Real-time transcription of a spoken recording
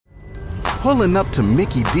Pulling up to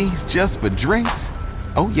Mickey D's just for drinks?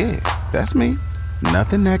 Oh yeah, that's me.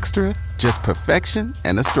 Nothing extra, just perfection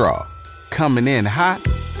and a straw. Coming in hot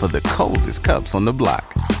for the coldest cups on the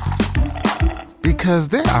block. Because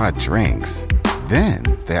there are drinks. Then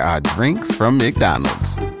there are drinks from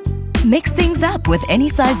McDonald's. Mix things up with any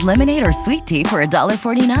size lemonade or sweet tea for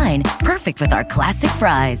 $1.49. Perfect with our classic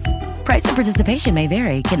fries. Price and participation may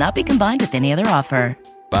vary. Cannot be combined with any other offer.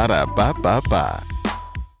 Ba-da-ba-ba-ba.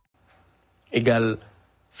 Égal,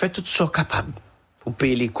 fais tout ça capable pour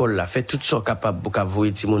payer l'école là, fais tout ça capable pour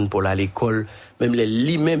qu'avoyer ti moun pour aller à l'école, même les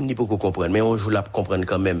lui-même ni pour qu'on comprenne, mais on joue là pour comprendre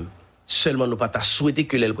quand même. Seulement nous pas ta souhaiter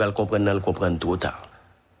que l'elle pour comprendre, le comprendre trop tard.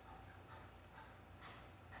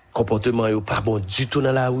 Comportement yo pas bon du tout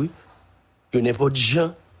dans la rue. Yo n'importe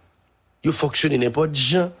gens, yo fonctionne n'importe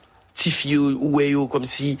gens. Ti fille ou yo comme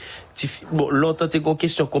si bon longtemps t'es une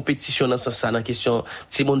question compétition dans ça dans question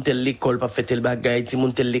ti moun tel l'école pas fait tel bagage, ti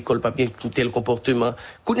moun tel l'école pas bien tel comportement.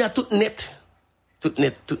 Qu'on y a tout net,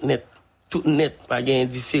 pas gain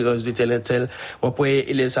différence de tel. Après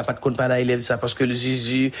élève ça pas de compte pas là élève ça parce que le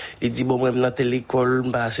Jésus il dit bon moi dans telle école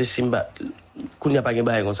bah c'est simba qu'on y a pas gain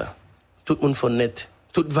bail comme ça. Tout le monde font net,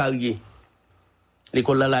 tout varié.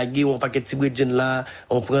 L'école là la gué on paquet petit bridgen là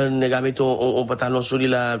on prend on pantalon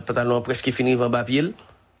solide là pantalon presque fini en bas pied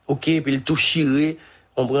OK puis il tout chiré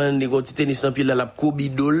on prend des gros tennis dans pied là la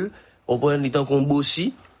cobidol on prend du temps qu'on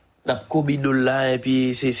bossi la cobidol là et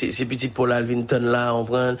puis c'est petite pour la Vinton là on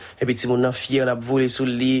prend et puis petit mon fier la voler sous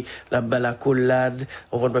le lit la balacolade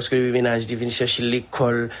on prend parce que le ménage dit venir chercher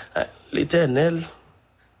l'école l'Éternel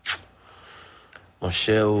mon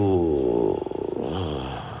cher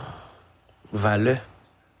valeur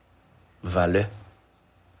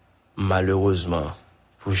malheureusement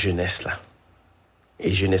pour jeunesse là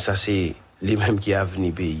et jeunesse ça c'est les mêmes qui a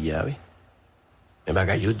venu pays oui mais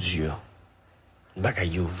bagaille dur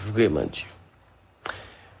bagaille vraiment dur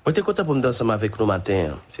moi t'es content pour me danser avec nous matin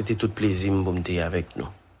c'était tout plaisir pour me avec nous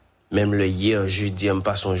même le hier jeudi on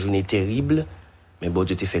passe une journée terrible mais bon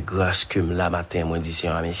Dieu t'a fait grâce que là matin moi dis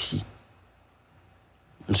Seigneur merci.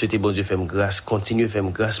 Je souhaite bon Dieu faire grâce, continue faire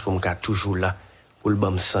grâce pour me toujours là, pour le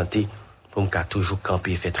bonne santé, pour me toujours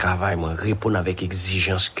camper, faire travail, moi répondre avec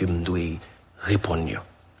exigence que me dois répondre.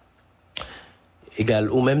 Égal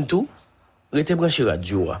ou même tout, rester branché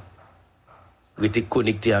radio, rester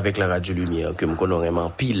connecté avec la radio lumière que me connais vraiment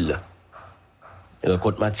pile.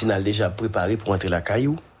 Rencontre matinale déjà préparé pour entrer la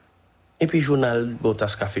caillou. Et puis journal bon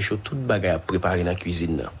tasse café chaud toute bagarre préparé dans la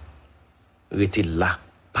cuisine. Rester là,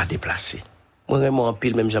 pas déplacé. Moi vraiment en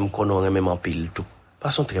pile même j'aime connaître même en pile tout.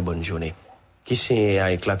 Passons très bonne journée. Qui c'est à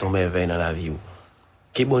éclater merveille dans la vie ou.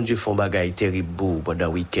 Que bon Dieu font bagaille terrible beau pendant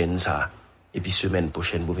week-end ça et puis semaine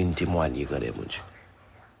prochaine pour venir témoigner grand mon Dieu.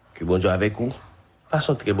 Que bon Dieu avec vous.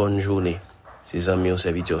 Passons très bonne journée. Ses amis au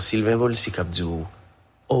serviteur Sylvain Volsi cap dit au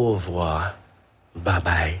revoir. Bye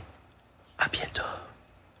bye. À bientôt.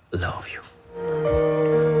 Love you.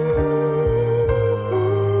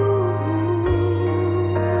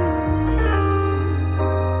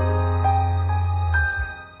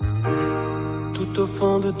 Au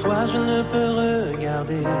fond de toi, je ne peux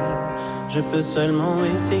regarder. Je peux seulement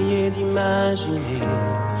essayer d'imaginer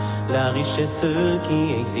la richesse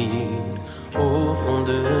qui existe au fond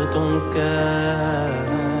de ton cœur.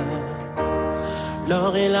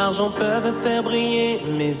 L'or et l'argent peuvent faire briller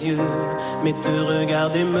mes yeux, mais te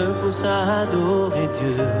regarder me pousse à adorer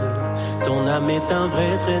Dieu. Ton âme est un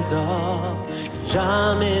vrai trésor qui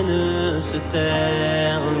jamais ne se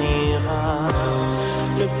ternira.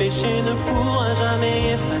 Le péché ne pourra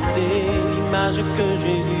jamais effacer l'image que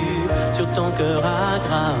Jésus sur ton cœur a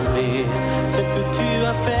gravée. Ce que tu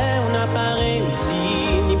as fait ou n'a pas réussi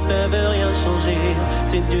n'y peuvent rien changer.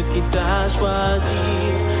 C'est Dieu qui t'a choisi.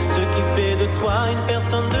 Ce qui fait de toi une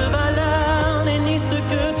personne de valeur n'est ni ce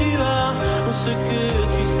que tu as ou ce que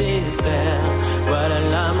tu sais faire. Voilà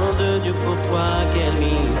l'amour de Dieu pour toi, quel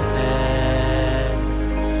mystère.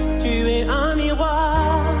 Tu es un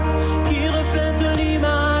miroir qui reflète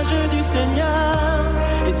l'image du Seigneur.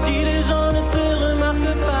 Et si les gens ne te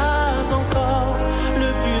remarquent pas encore,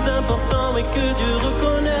 le plus important est que Dieu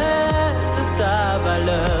reconnaisse ta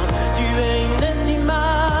valeur. Tu es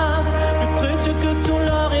inestimable, plus précieux que tout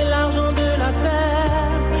l'or et l'argent de la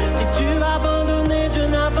terre. Si tu as abandonné, Dieu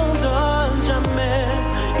n'abandonne jamais.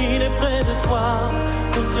 Il est près de toi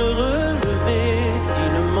pour te relever. Si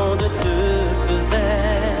le monde te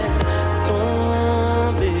faisait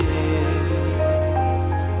tomber,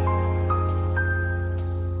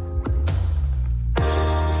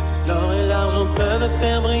 l'or et l'argent peuvent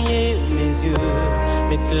faire briller les yeux,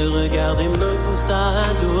 mais te regarder me pousse à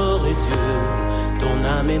adorer Dieu. Ton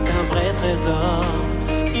âme est un vrai trésor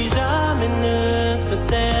qui jamais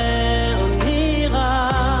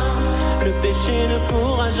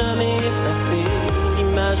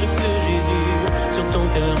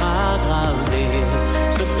cœur aggravé.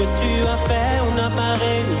 Ce que tu as fait ou n'a pas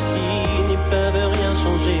réussi n'y peuvent rien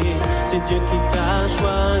changer. C'est Dieu qui t'a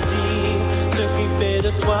choisi. Ce qui fait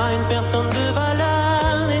de toi une personne de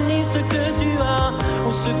valeur n'est ni ce que tu as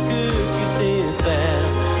ou ce que tu sais faire.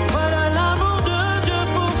 Voilà l'amour de Dieu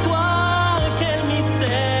pour toi, quel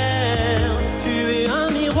mystère. Tu es un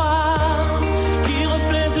miroir qui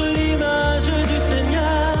reflète l'image du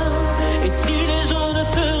Seigneur. Et si les gens ne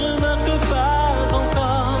te remarquent pas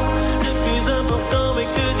encore, le plus important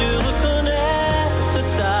est que Dieu reconnaisse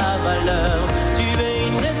ta valeur. Tu es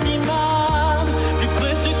inestimable, plus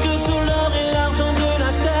précieux que tout l'or et l'argent de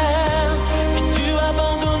la terre. Si tu as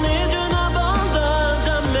abandonné, Dieu n'abandonne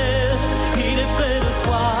jamais. Il est près de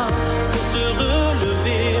toi pour te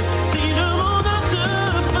relever. Si le monde te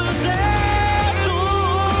faisait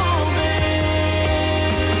tomber,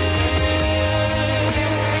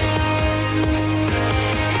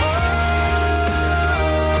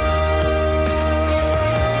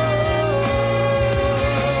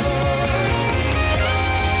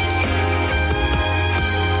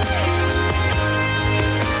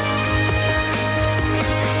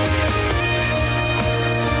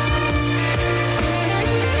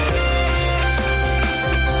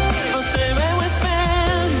 você é o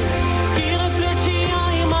espelho que reflete a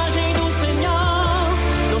imagem do Senhor.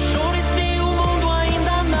 Não chore se o mundo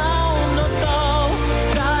ainda não notou.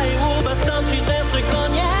 Já é o bastante Deus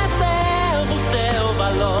reconhecer o seu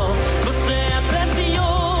valor. Você é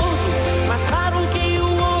precioso, mais raro que o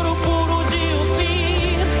ouro puro de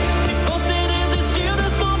Ofir. Se você desistiu,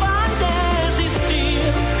 Deus não vai desistir.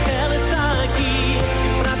 Ela está aqui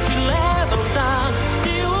pra te levantar.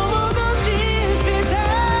 Se o mundo te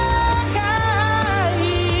fizer cair,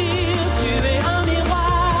 tu es un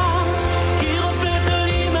miroir qui reflète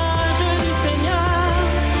l'image du Seigneur.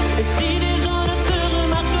 Et si les gens ne te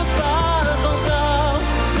remarquent pas encore,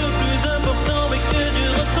 le plus important est que Dieu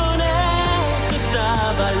reconnaisse ta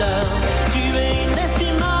valeur. Tu es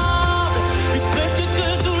inestimable, plus précieux que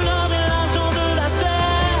tout l'or et l'argent de la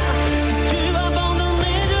terre. Si tu as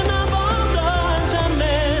abandonné, Dieu n'abandonne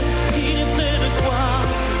jamais. Il est près de toi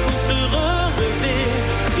pour te relever.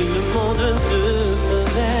 Si le monde te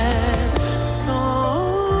faisait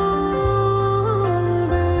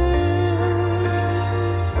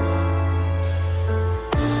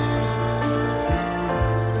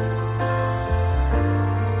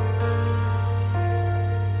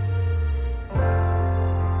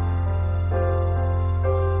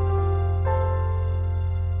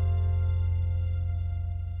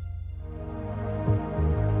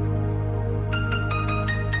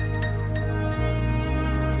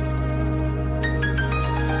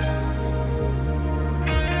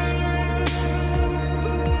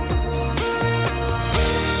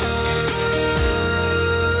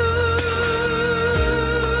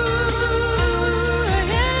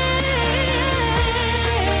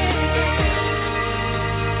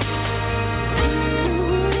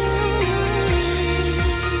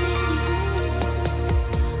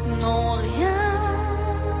non, rien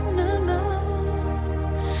ne me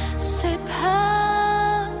séparera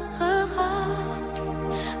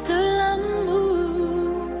de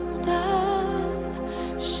l'amour de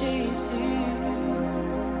Jésus.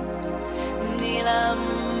 Ni la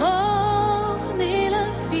mort, ni la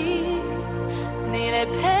vie, ni les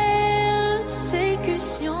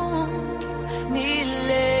persécutions, ni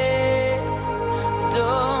les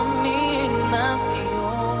dominations,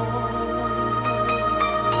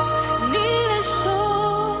 ni les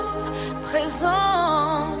choses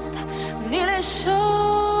présentes, ni les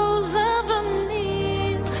choses à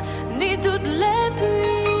venir, ni toutes les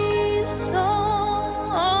puissances.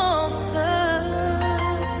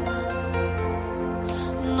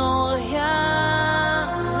 Non, rien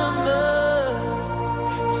ne me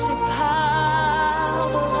séparera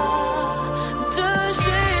de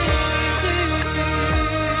Jésus.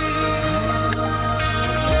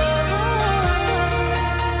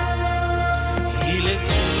 Il est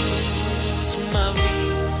toute ma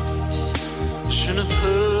vie, je ne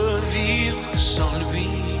peux vivre sans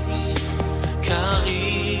lui, car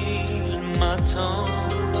il m'a tant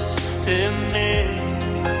aimé.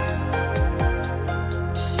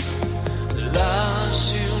 Là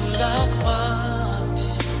sur la croix,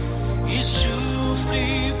 il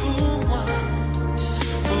souffrit pour moi,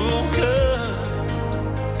 pour que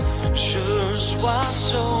je sois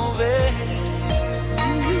sauvé.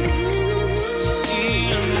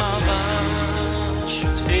 Il m'a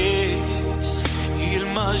racheté, il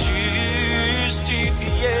m'a justifié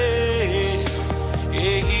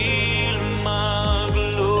et il m'a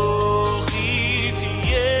glorifié.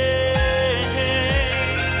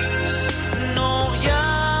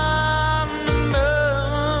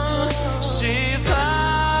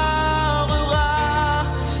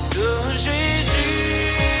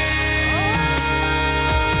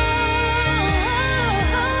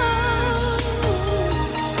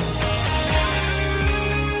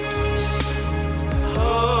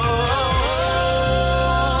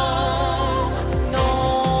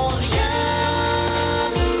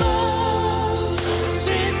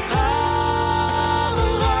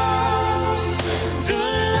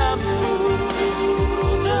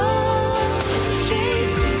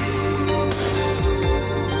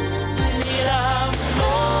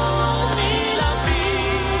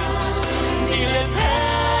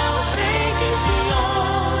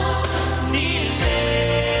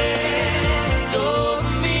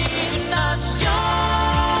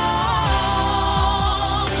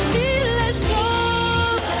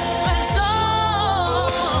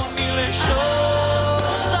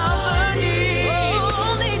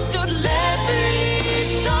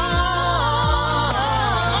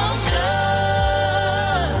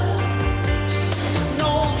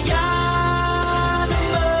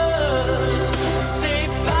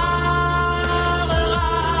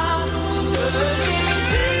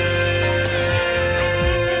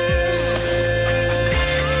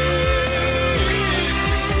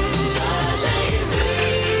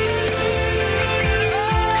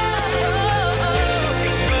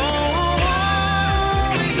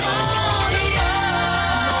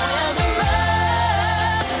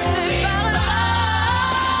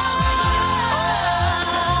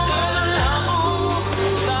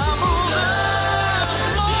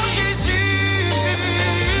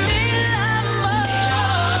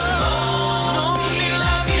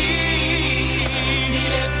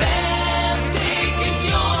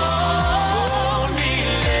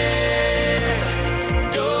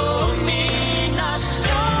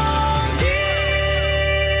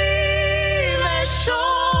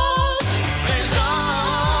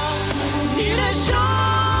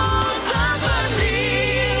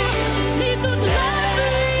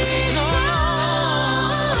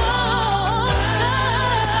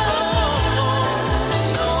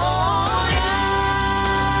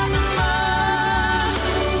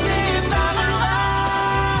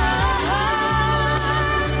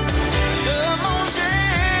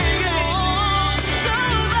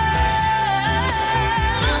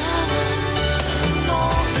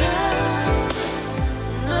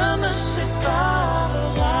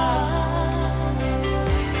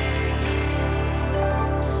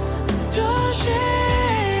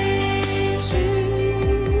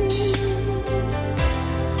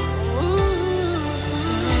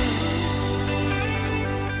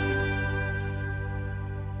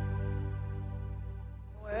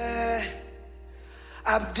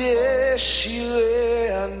 a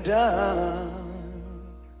déchiré en dedans.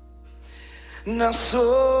 Dans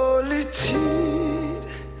solitude,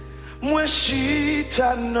 moi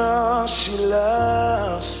chita dans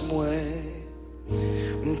silence, moi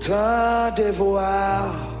m'tend de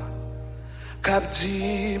voir, cap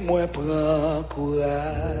dit moi prends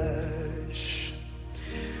courage,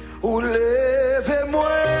 ou levez-moi,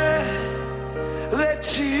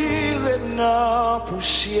 retirez dans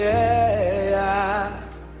poussière,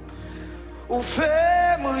 ou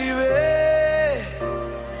fait m'river,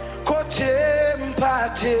 côté m'pas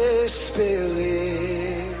t'espérer.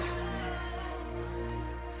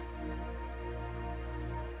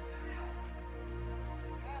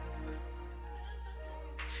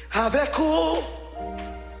 Avec vous,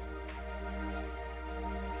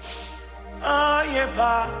 rien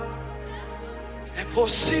pas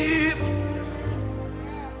impossible.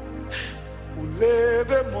 Ou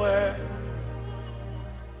levez-moi,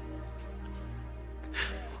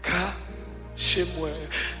 cachez-moi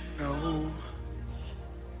dans vous.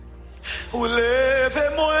 Ou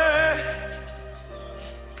levez-moi,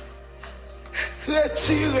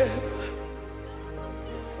 retirez.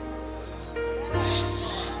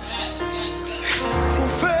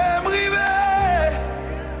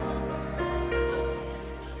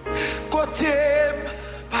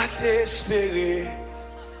 Pas t'espérer.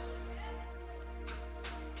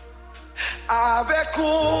 Avec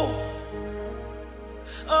vous,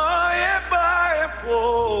 rien pas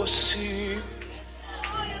impossible.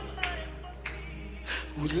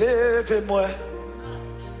 Vous levez-moi,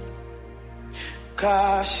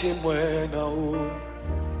 cachez-moi dans vous.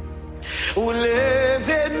 Vous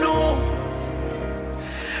levez-nous,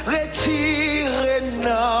 retirez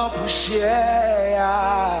nos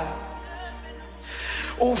poussières.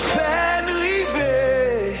 Ou fait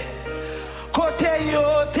river, côté yo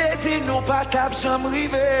te dit nous pas tap sans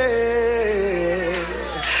river.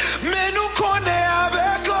 Mais nous connaît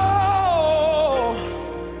avec eux,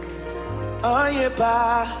 rien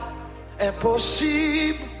pas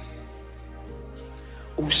impossible.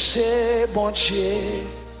 Ou c'est bon Dieu,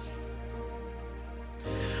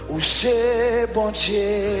 ou c'est bon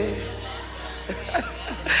Dieu,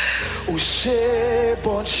 ou c'est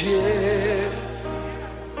bon Dieu.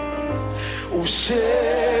 Ou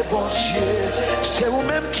c'est bon Dieu, c'est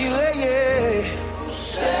vous-même qui rayez.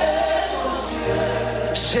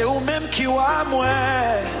 C'est vous-même qui voit moi.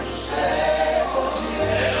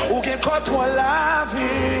 Ou qui contre la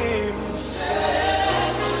vie.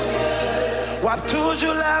 Ou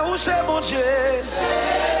toujours là où c'est bon Dieu.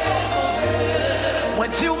 Moi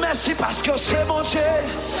dis merci parce que c'est bon Dieu.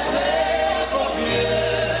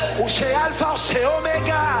 Ou c'est Alpha ou c'est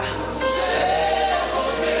Oméga.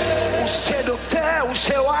 Ou c'est docteur, ou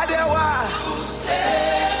c'est Wadewa.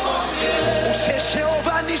 Ou c'est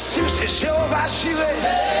Jéhovah Nissi, ou c'est Jéhovah Jireh.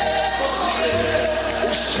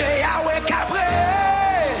 Ou c'est Yahweh Cabré.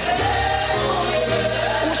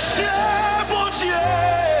 Ou c'est bon Dieu.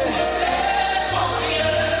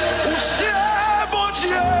 Ou c'est bon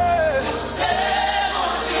Dieu.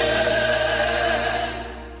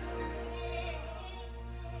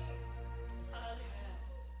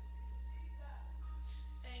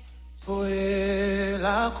 Poé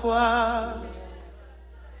la croix,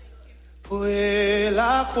 poé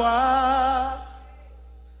la croix,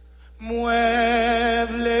 moi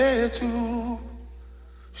v'lais tout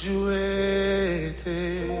jouer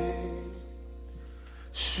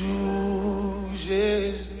sous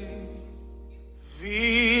Jésus,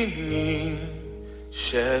 vini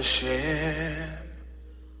chercher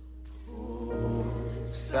pour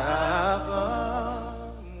savoir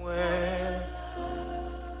moi.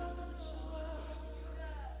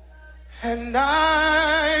 And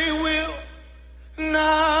I will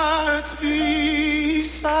not be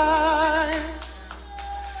silent.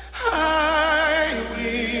 I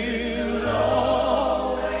will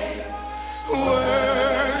always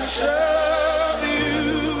worship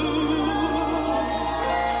you.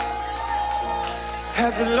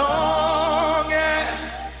 As long as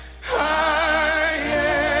I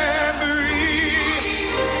am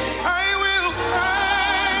breathing, I will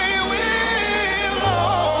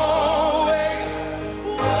always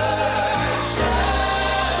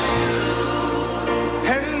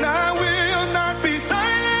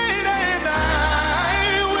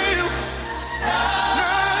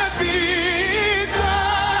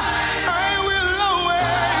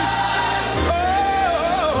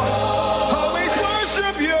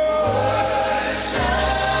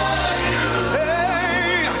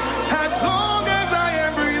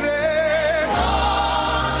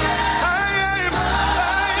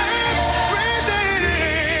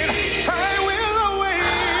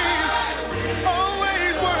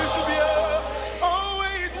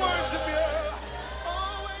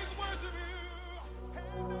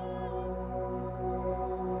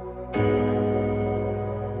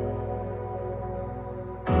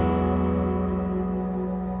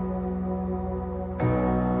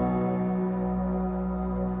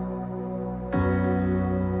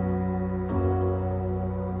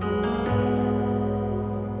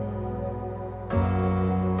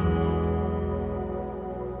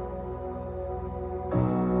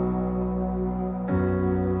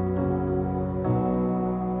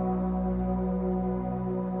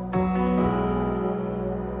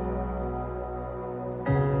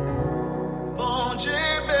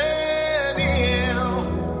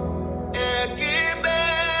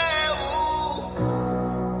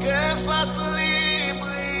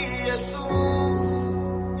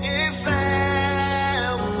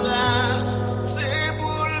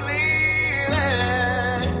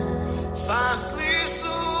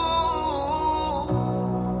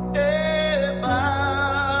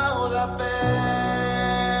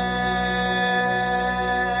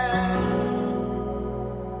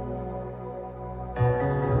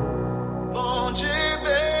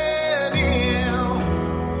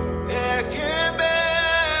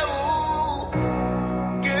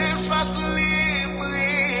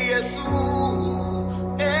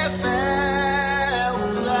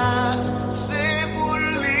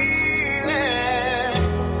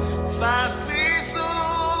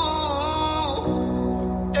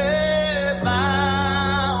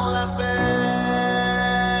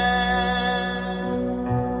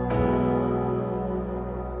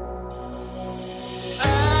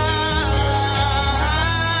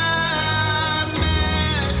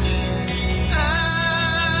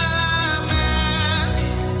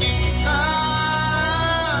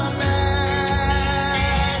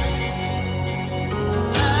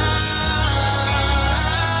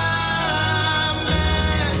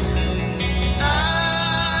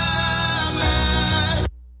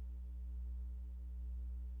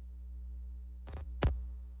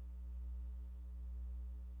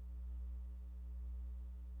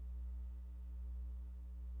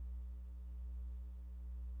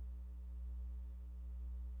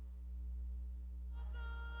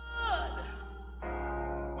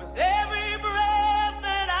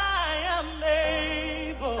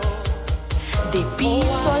Depuis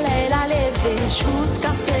soleil la levé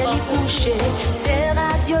jusqu'à ce qu'elle y couche, c'est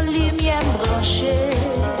radio lumière branchée.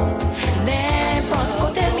 N'importe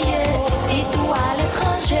côté mieux, si tout à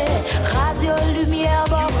l'étranger, radio lumière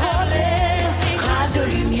bon côté, radio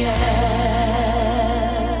lumière.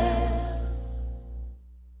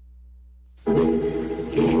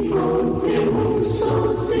 Écoutez-vous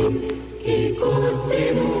sauter,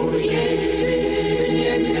 écoutez-vous laisser,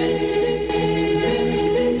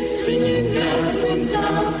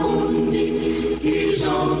 qui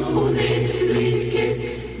j'en pour expliquer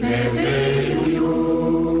merveilleux.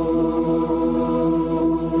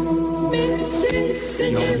 Merci,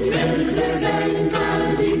 Seigneur, c'est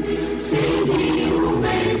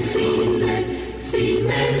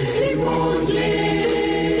merci, mon Dieu.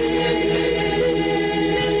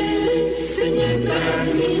 Seigneur,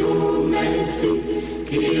 merci,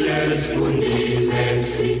 qui laisse pour dire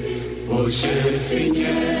merci, mon cher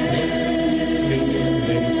Seigneur. Merci, Seigneur,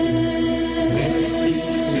 merci. Merci,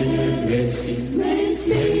 Seigneur, merci.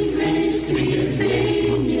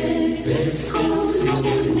 Merci,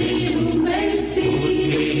 Seigneur, merci. Merci,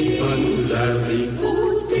 bonne la vie.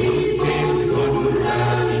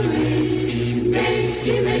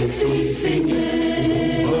 Merci, Seigneur.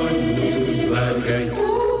 Bonne bagaille.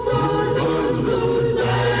 Bonne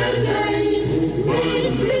bagaille.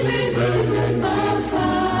 Merci,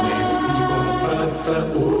 Papa.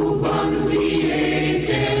 Bonne vie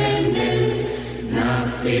éternelle. N'a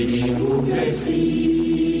béni-nous, merci.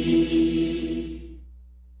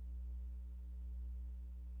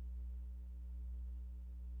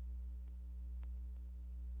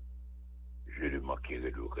 Je ne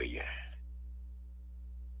manquerai de rien.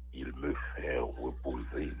 Il me fait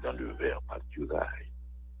reposer dans le vert pâturage.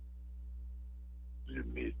 Il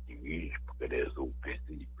me dirige près des eaux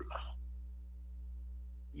paisibles.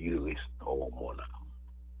 Il restaure mon âme.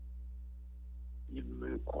 Il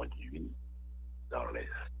me conduit dans les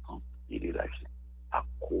sentiers de la vie à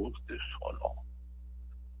cause de son nom.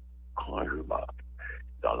 Quand je marche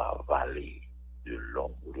dans la vallée de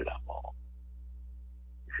l'ombre de la mort,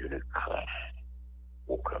 je ne crains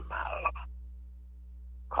aucun mal,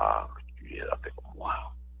 car tu es avec moi.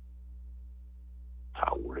 Ta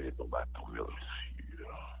roulé ton bâton me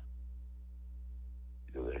rassure.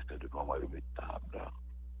 Il reste devant moi une table,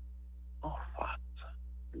 en face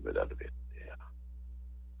de mes adversaires.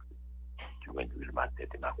 Tu réduis ma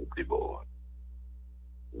tête et ma coupe des bords.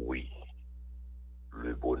 Oui,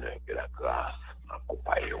 le bonheur et la grâce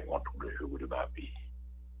m'accompagneront tout le jour de ma vie.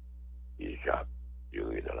 Et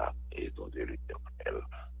j'habiterai dans la maison de l'Éternel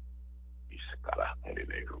jusqu'à la fin de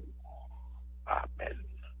mes jours. Amen.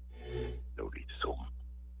 Nous lui sommes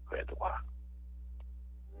très droits.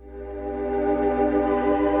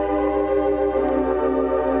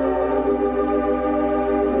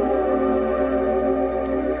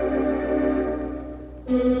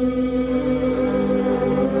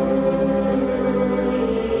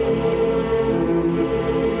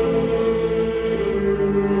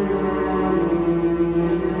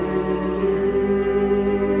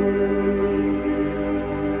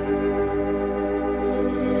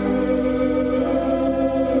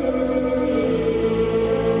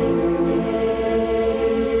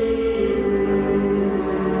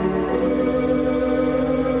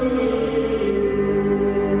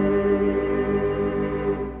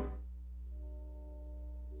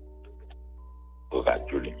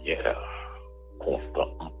 Radio Lumière,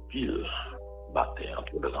 constant en pile, matin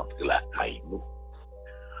entre de rentrer la caille nous.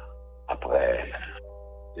 Après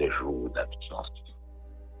des jours d'absence,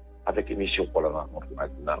 avec émission pour la rencontre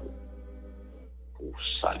matinale, pour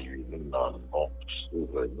saluer nous dans notre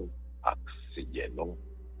sauveur-nous, accéder-nous,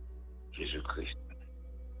 Jésus-Christ.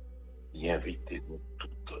 Y invitez-nous tout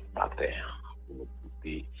matin pour nous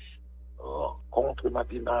écouter rencontre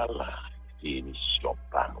matinale et émission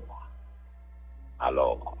par nous.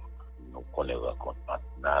 Alors, nous connaissons rencontre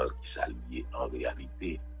matinale qui s'allie en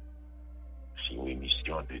réalité sur une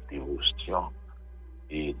émission de dévotion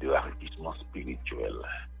et de enrichissement spirituel.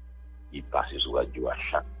 Il passe sur radio à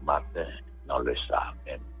chaque matin dans le soir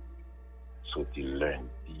même. Sauter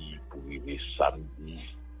lundi pour arriver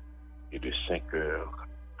samedi et de 5h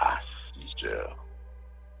à 6h.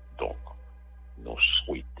 Donc, nous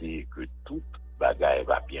souhaitons que toute bagaille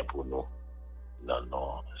va bien pour nous. Non,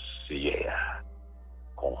 non, c'est hier.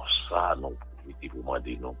 Comme ça, nous pouvons vous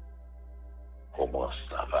demander nous comment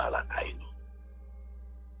ça va à la caille nous.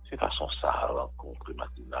 C'est façon ça, rencontre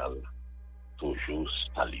matinale, toujours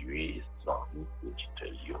saluer sans nous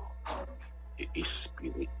auditeurs et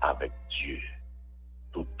espérer avec Dieu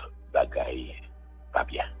toute bagaille va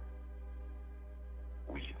bien.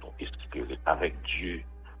 Oui, donc espérer avec Dieu,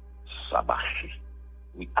 ça pas marché.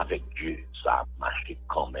 Oui, avec Dieu, ça a marché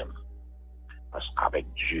quand même. Parce qu'avec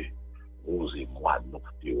Dieu, vous et moi, nous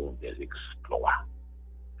ferons des exploits.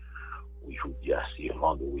 Oui, je vous dis, c'est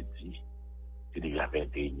vendredi, c'est déjà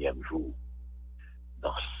 21e jour,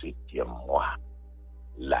 dans 7e mois,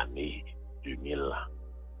 l'année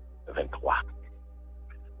 2023.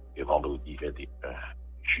 Et vendredi 21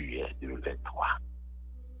 juillet 2023.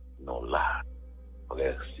 Nous là,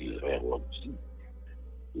 frère Sylvain Rodzi,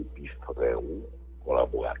 et puis frère ou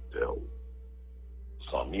collaborateur ou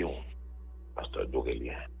Samy ou pasteur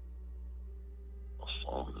d'Aurélien.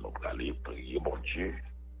 Ensemble, nous allons aller prier mon Dieu.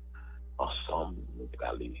 Ensemble, nous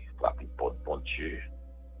allons aller frapper porte bon Dieu.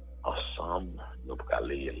 Ensemble, nous allons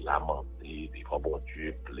aller lamenter devant bon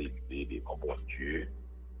Dieu, plaider devant bon Dieu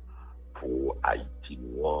pour Haïti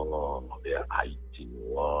noir, vers Haïti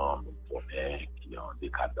noir, nous connaissons qui est en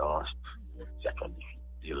décadence, une situation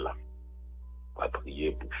difficile. On va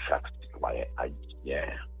prier pour chaque citoyen haïtien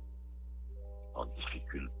en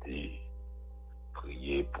difficulté.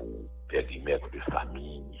 Prier pour périmètre de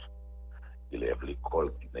famille, élève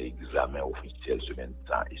l'école qui a examen officiel semaine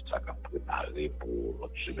temps et ça a préparé pour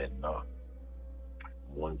notre semaine.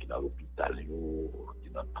 Monde qui est dans l'hôpital, qui est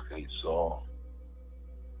dans la prison,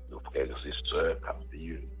 nos frères et sœurs qui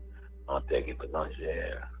vivent en terre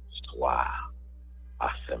étrangère, soit à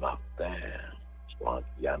Saint-Martin, soit en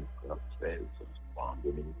Guyane française, soit en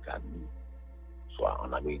Dominicanie, soit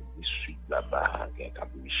en Amérique du Sud là-bas, qui est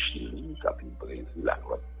au Chili, qui est au Brésil, la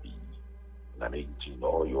Colombie, en Amérique du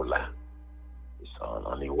Nord, là,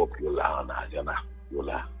 en Europe, là, en Asie, en Afrique,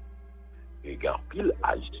 là. Et il y a pile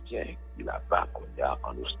haïtien qui là-bas, qu'on y a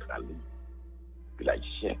en Australie, pile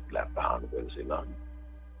haïtien qui là-bas en Nouvelle-Zélande.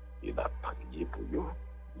 Et on a prié pour eux.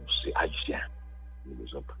 Nous, c'est haïtien. Nous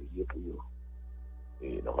nous avons prié pour eux.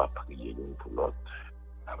 Et on va prier l'un pour l'autre.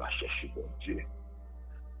 On va chercher bon Dieu.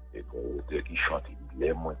 Et qu'on auteur qui chante,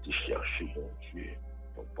 il moi qui cherche bon Dieu.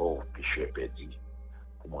 Ton pauvre pécheur perdu.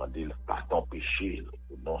 Commandez le pardon péché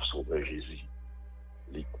au nom sauveur Jésus.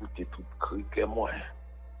 L'écouter tout cri que moi.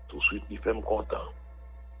 Tout de suite, il fait me content.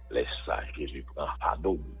 Laisse ça, Jésus prend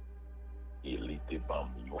fardeau. Il était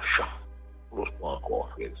bambi au champ. Nous encore,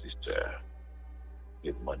 frères et sœurs,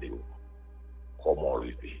 et demandez-vous comment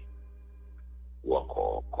lever ou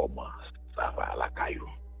encore comment ça va à la caillou.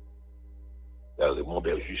 Dans le monde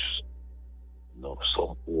juste, nous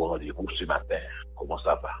sommes au rendez-vous ce matin. Comment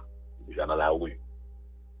ça va? Déjà dans la rue.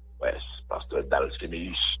 Ouais, pasteur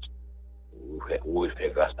Dalséméus, vous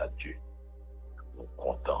fait grâce à Dieu. Nous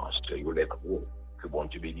comptons, sérieux d'être vous, que bon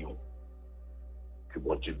Dieu bénisse vous. Que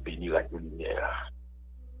bon Dieu bénisse la lumière.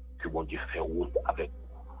 Que bon Dieu fait route avec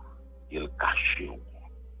vous. Il cache vous.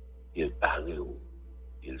 Il parle vous.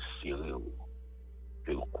 Il serre vous.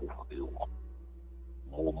 Il couvre vous.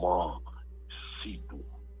 Moment si doux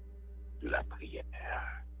de la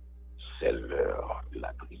prière. C'est l'heure de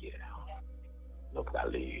la prière. Nous allons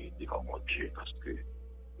aller devant mon Dieu parce que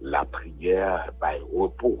la prière va être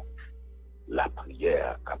repos. La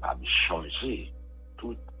prière capable de changer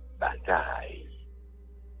toute bataille.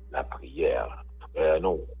 La prière, frère,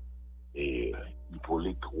 non. Et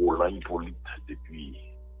Hippolyte, Roland Hippolyte, depuis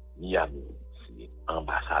Miami, c'est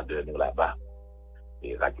ambassadeur nous là-bas.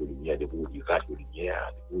 Et Radio Lumière, de vous dire Radio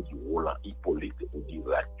Lumière, de vous dire Roland Hippolyte, de vous dire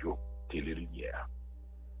Radio Télé Lumière.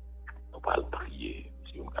 Nous allons prier.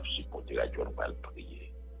 Si on a supporté Radio, nous allons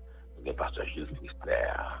prier. Nous avons pasteur Gilles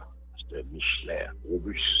Christler, pasteur Michelet,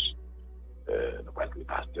 Robuste, nous allons prier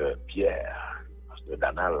pasteur Pierre, pasteur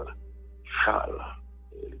Danal, Charles,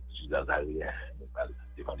 les petits Nazariens, nous allons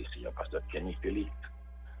devant les seigneurs, pasteur Kenny Félix,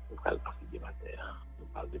 nous allons prier matin, nous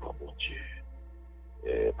allons devant bon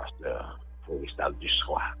Dieu, pasteur Floristal du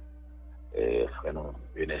Soir, frère non,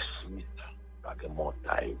 Benes Smith, par une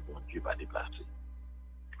montagne, mon Dieu va déplacer,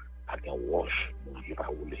 par un roche, mon Dieu va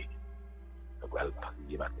rouler. Nous allons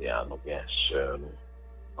prier matin, nous bien sœur, nous,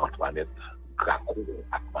 Antoinette Graco,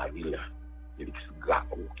 avec Marie, Félix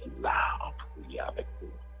Graco, qui l'a en prière avec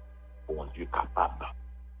nous. Bon Dieu capable,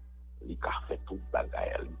 il a fait tout le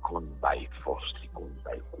bagage, il a force, il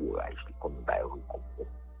a courage, il a récompense.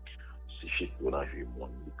 C'est chez nous dans le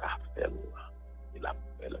monde, il a fait il a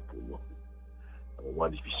fait pour nous. Un moment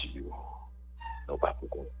difficile, nous pas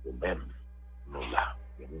pour nous-mêmes, nous là,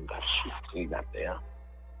 nous avons souffert la terre,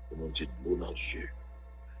 nous avons dit de l'eau dans les yeux.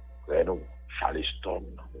 Frère, nous, Charleston,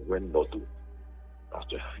 nous avons d'autres,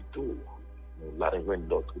 pasteur Fito, nous avons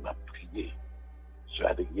d'autres, nous avons prié. Sœur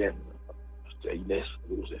Adrienne, Sœur Inès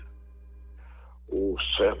Joseph, ou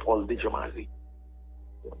Sœur Paul de Jean-Marie.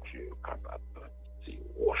 Bon Dieu, capable, c'est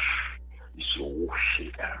roche, il se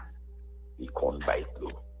rocher, il compte baït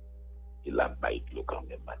l'eau, il a baït l'eau quand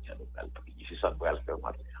même, matin, nous allons prier. C'est ça que nous allons faire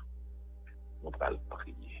matin. nous allons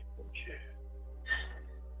prier, mon Dieu.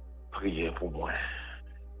 Priez pour moi.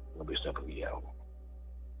 Nous avons besoin de prière.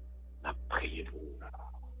 Nous avons prié pour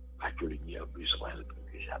Radio Lumière, besoin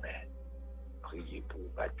plus que jamais. Priez pour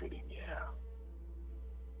Radio Lumière.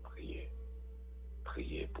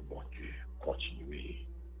 Priez pour mon Dieu. Continuez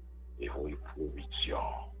et vos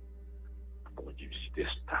provisions. Bon Dieu, visitez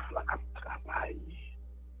staff là qui travaille.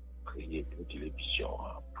 Priez pour télévision.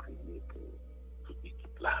 Priez pour toute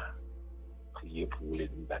l'équipe là. Priez pour les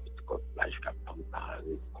nouvelles là jusqu'à préparer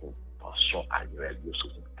une convention annuelle de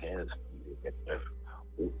 75 et 29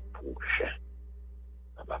 août prochain.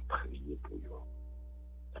 On va prier pour eux.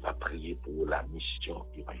 On va prier pour la mission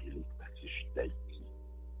évangélique d'Haïti.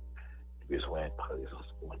 Besoin de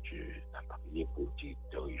présence, mon Dieu. On va prier pour le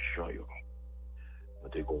directeur région.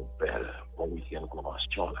 Nous avons une belle bon week-end de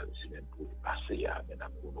convention la semaine pour passer à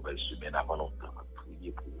une nouvelle semaine avant longtemps. On va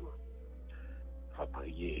prier pour eux. On va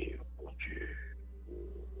prier, mon Dieu, pour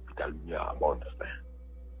l'hôpital Lumière à bonne fin.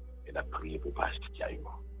 Et on a prié pour Bastia.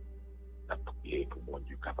 On a prié pour mon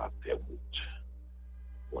Dieu capable de faire route.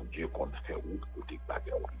 Mon Dieu qu'on fait route côté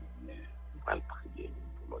bagarre. On va le prier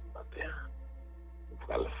pour l'autre matin. On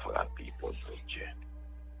va le frapper pour notre Dieu.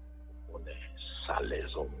 On est ça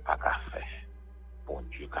les hommes pas qu'à faire. Bon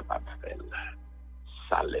Dieu capable de faire.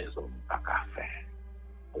 Ça les hommes pas qu'à faire.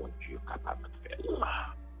 Bon Dieu capable de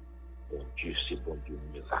faire. Bon Dieu, c'est bon Dieu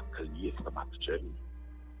miraculier, frère Maxwell.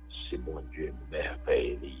 C'est bon Dieu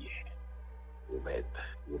merveilleux. Nous mettre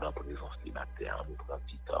nous dans la présence du matin, nous prenons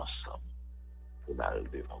petit temps ensemble pour aller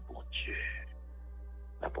devant bon Dieu.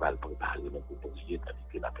 Nous allons préparer nos propositions tandis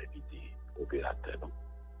que nous avons invité l'opérateur,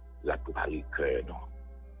 nous allons préparer le cœur, nous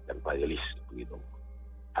allons préparer l'esprit,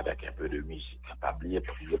 avec un peu de musique. Pas oublier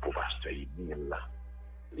prier pour pasteur Emile là.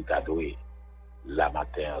 Il a doué la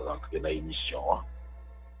matin rentrer dans l'émission.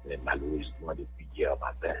 Mais malheureusement, depuis hier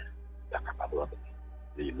matin, il n'est pas capable de rentrer.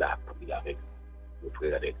 Il a pris avec le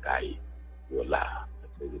frère des Cailles. Il là, le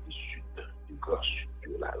frère du sud, du grand sud.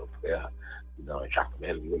 Il là, le frère dans Jacques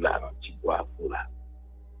Mel. Il là, dans Tigua. Il là.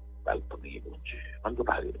 On va le prier, mon Dieu. On peut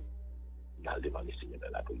parler. On va le demander Seigneur de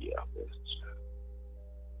la prière.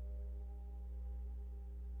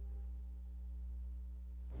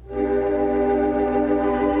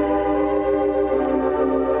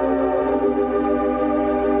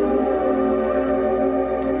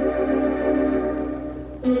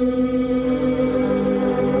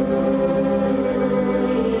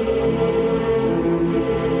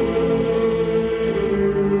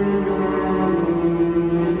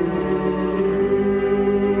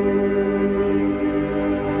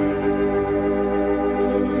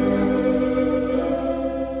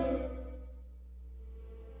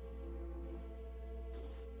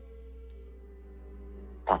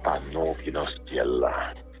 Papa, nous qui dans ce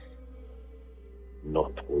ciel-là,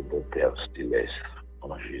 notre bon Père céleste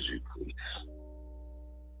en Jésus-Christ,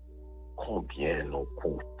 combien nous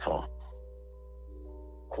comptons,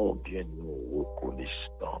 combien nous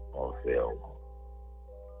reconnaissons envers vous,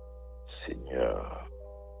 Seigneur,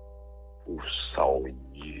 pour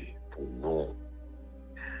soigner pour nous,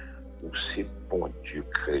 pour ces bons Dieu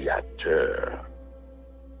créateurs,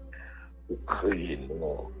 pour créer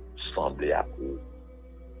nous sembler à vous.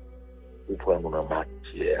 Pour prendre nos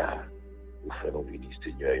matière, pour faire nous venir,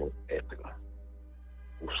 Seigneur, un être.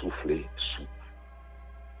 Pour souffler, souffle.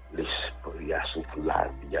 L'esprit a soufflé, la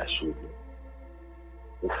vie a soufflé.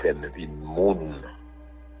 Pour faire nous venir monde.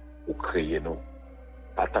 Pour créer nous.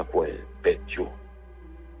 Pas tant pour bête, mais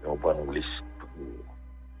on prend nous l'esprit.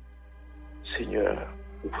 Seigneur,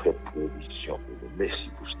 pour faire provision pour nous. Merci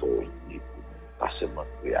pour ce pour nous. Pas seulement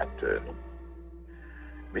créateur, nous.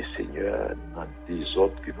 Mais Seigneur, dans des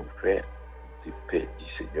autres que nous faisons, nous perdu,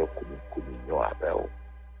 Seigneur, comme une communion avec vous.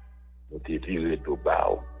 Nous te viré de bas,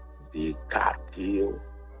 nous te écarté,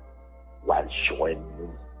 ou à joindre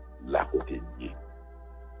nous, la côté de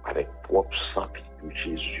avec propre sang de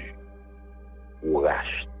Jésus, pour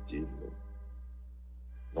racheter nous.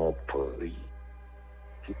 Nous prix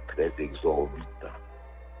qui est très exorbitant.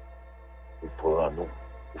 Nous prenons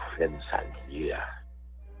pour faire nous saluer.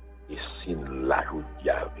 Et si nous l'ajoutons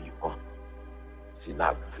à vivre, si nous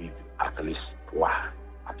vivons avec l'espoir,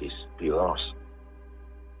 avec l'espérance,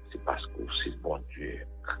 c'est parce que c'est bon Dieu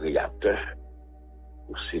créateur,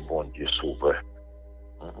 ou c'est bon Dieu sauveur,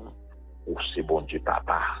 ou c'est bon Dieu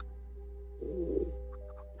papa, ou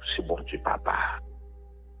c'est bon Dieu papa,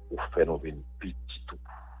 ou faire nous une petite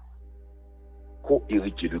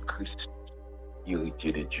co-héritier de Christ,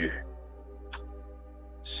 héritier de Dieu.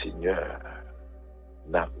 Seigneur,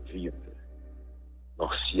 nous vivons dans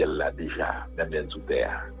le ciel là déjà, même les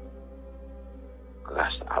ouverts,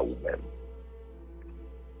 grâce à vous-même.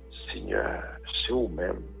 Seigneur, c'est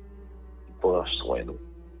vous-même qui prend soin de nous.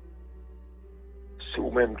 C'est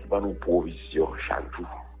vous-même qui va nous provision chaque jour.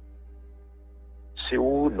 C'est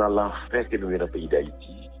vous dans l'enfer que nous sommes dans le pays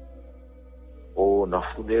d'Haïti. Oh, dans la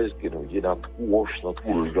fournaise que nous sommes, dans tout roche, dans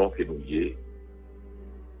tout lion que nous sommes.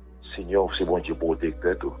 Seigneur, c'est bon Dieu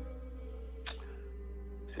protecteur.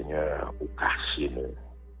 Seigneur, vous cachez nous,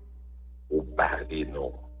 vous barrez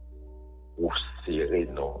nous, vous serrez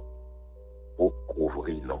nous, vous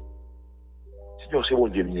couvrez nous. Seigneur, c'est bon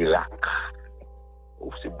Dieu miracle. Oh,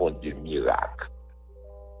 c'est bon Dieu miracle.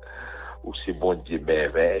 Oh, c'est bon Dieu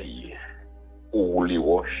merveille. Ou les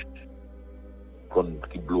roches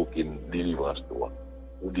qui bloquent une délivrance,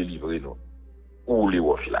 ou délivrer nous. Ou les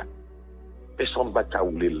roches là. Personne ne va pas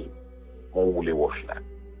rouler, ou les roches là.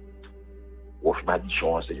 Roche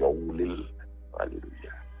madichon, Seigneur, ou les.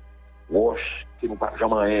 Alléluia. Roche, qui nous pas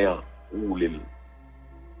jamais rien, ou les.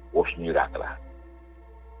 Roche miracle là.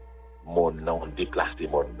 Mon nom, déplacer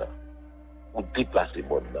mon nom. On déplace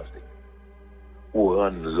mon nom, Seigneur. Pour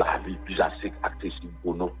rendre la vie plus assez accessible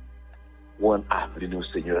pour nous. Pour rendre appeler nous,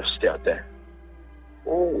 Seigneur, certains.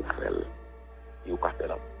 Oh, frère. Et au café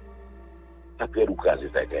là. Ça peut nous craser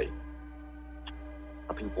ta gueule.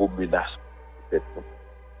 Un peu de menace. Peut-être.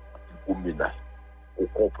 Un peu de menace. Au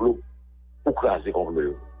complot. Ou craser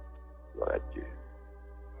complot. Gloire à Dieu.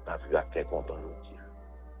 On a vu à quel content aujourd'hui.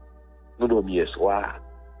 Nous dormons hier soir.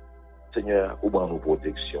 Seigneur, ou ban nous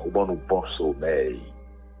protection, ou ban nous bon sommeil.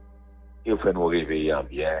 Et vous faites nous réveiller en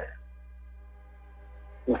bien.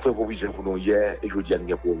 Vous faites provision pour nous hier, et je dis à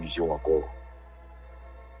nous provision encore.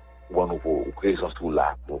 Ou ban nous présence tout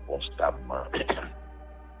là, nous constamment.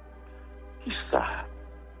 Qui ça?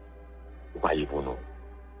 Vous voyez pour nous?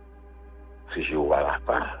 C'est Jéhovah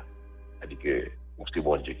Rapha. C'est-à-dire que c'est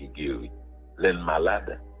bon Dieu qui guérit. L'un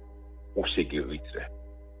malade, on s'est guéri.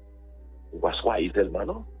 On va soigner tellement,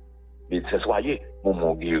 non? Mais c'est soyez,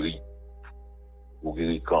 mon guéri. Vous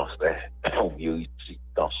guéri cancer, vous guéri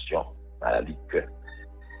tension, maladie de cœur.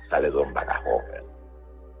 Ça les hommes pas d'accord.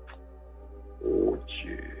 Oh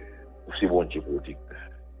Dieu. Vous c'est bon Dieu protecteur.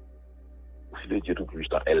 Vous c'est le Dieu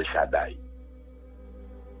tout-puissant, El Shaddai.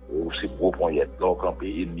 Vous c'est gros poignette, donc en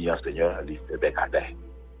pays ennemi en Seigneur, il fait bécadet.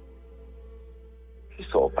 Qui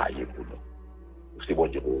sont paillés pour nous? Vous c'est bon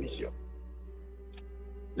Dieu provision.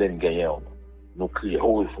 L'un gagnant, nous crions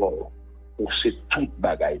haut et fort. Ou c'est toute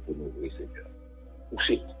bagaille pour nous, Seigneur. Ou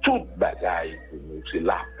c'est toute bagaille pour nous. C'est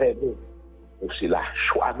la paix, nous. Ou c'est la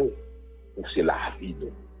choix, nous. Ou c'est la vie,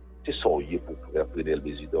 nous. C'est ça pour prendre le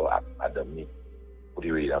bésidor à Adam, pour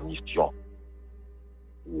dire la mission.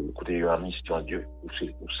 Ou pour dire la mission, Dieu. Ou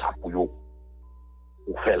c'est pour ça pour nous.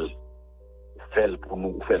 Ou fait pour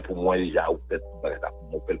nous. Ou fait pour moi, déjà. Ou fait pour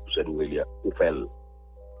nous. Ou fait pour cette ouvrière. Ou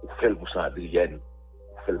fait pour Saint-Adrienne.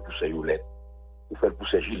 Ou fait pour Saint-Yolette. Ou fait pour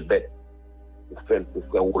Saint-Gilbert. Ou fait pour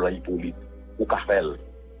frère Roland Hippolyte, ou qu'a fait,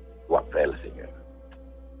 ou appelle, Seigneur.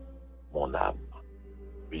 Mon âme,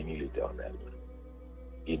 bénis l'Éternel,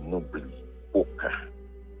 et n'oublie aucun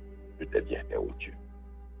de tes bienfaits, ô Dieu.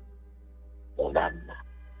 Mon âme,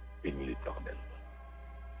 bénis l'Éternel.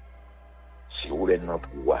 Si vous l'êtes dans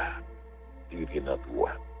toi, tirez dans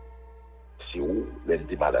toi. Si vous l'êtes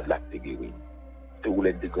des malades là, t'es guéri. Si vous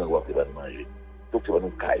l'êtes des grands rois qui vont manger. Donc, tu vas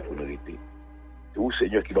nous cailler pour nous arrêter. C'est vous,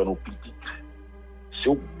 Seigneur, qui va nous piquer. C'est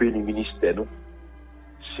vous béni ministère nous.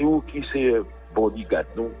 C'est vous qui c'est bodyguard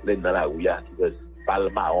nous, là dans la rue, qui va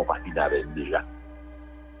palma en partie avec déjà.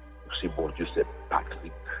 C'est bon Dieu, c'est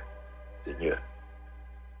Patrick, Seigneur,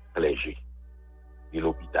 clergé, et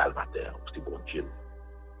l'hôpital matin, c'est bon Dieu.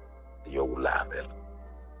 Seigneur, vous l'avez,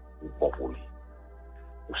 vous bon pour lui.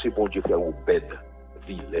 C'est bon Dieu, faire vous bête,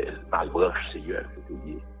 ville, malbranche, Seigneur,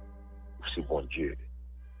 c'est bon Dieu,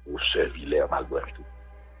 vous servir malbranche tout.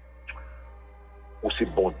 C'est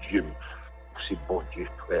bon Dieu,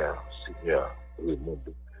 frère, Seigneur, Raymond,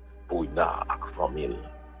 pour une famille.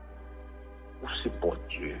 C'est bon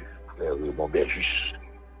Dieu, frère Raymond Berjus.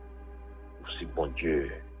 C'est bon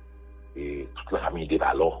Dieu, et toute la famille des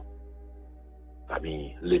Ballons,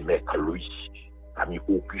 famille Les Mecs Louis, famille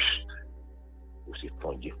Auguste. C'est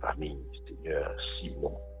bon Dieu, famille, Seigneur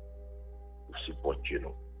Simon. C'est bon Dieu,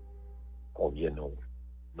 nous. Combien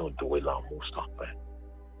nous devons l'amour sans fin.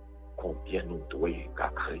 Combien nous devons qu'à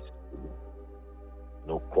Christ pour nous.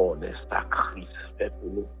 Nous connaissons ta Christ fait pour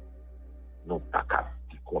nous. Nous pas qu'à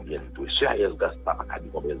dire combien nous devons. Si Ariel Gaspard pas qu'à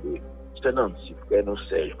dire combien nous devons. C'est un petit frère, nous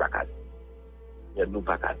Serge pas qu'à dire. Nous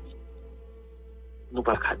pas qu'à dire. Nous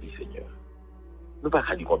pas qu'à dire, Seigneur. Nous pas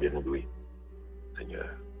qu'à dire combien nous devons. Seigneur.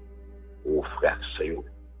 Aux frères,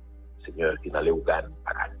 Seigneur, qui n'a les organes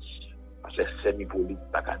pas qu'à dire. Parce que c'est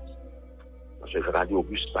semi-politique pas qu'à dire. Parce que je radio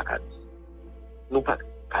Auguste pas qu'à dire. Nous pas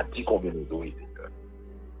Qu'a dit combien nous doit, Seigneur.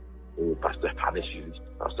 Au pasteur Fanessilis,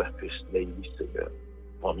 pasteur Fesneilis, Seigneur.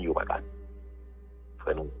 Famille au bagage.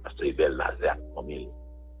 Frère nous, pasteur Ebel Nazaire, famille.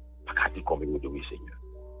 Pas qu'à dire combien nous doit, Seigneur.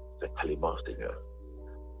 C'est Clément, Seigneur.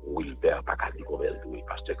 Wilbert, pas qu'à dire combien nous doit.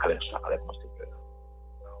 Pasteur Clément, Seigneur.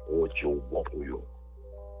 Oh Dieu, bon pour vous.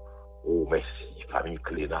 Oh merci, famille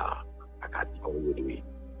Clénard, pas qu'à dire combien nous doit.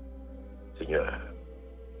 Seigneur,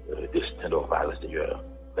 destin d'Orval, Seigneur.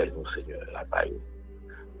 Frère nous, Seigneur, la paille.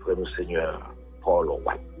 Frère nous, Seigneur, Paul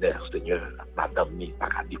Wagner, Seigneur, Madame Ni, pas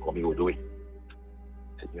qu'à dire combien nous doit.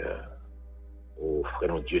 Seigneur, oh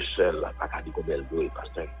frère mon Dieu seul, pas qu'à dire combien elle doit,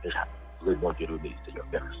 pasteur, déjà, vraiment Dieu donné, Seigneur,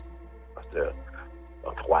 merci. Pasteur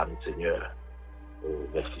Antoine, Seigneur, oh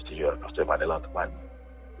merci Seigneur, pasteur Manel Antoine,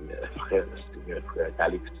 frère, Seigneur, frère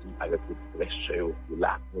Alexis, avec les frères de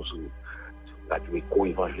là, nous sommes radio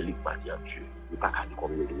éco-évangélique, Marie en Dieu, et pas qu'à dire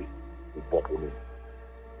combien elle doit, c'est bon pour nous.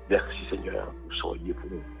 Merci Seigneur, vous soyez pour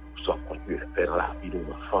nous, vous soyez continués à faire la vie de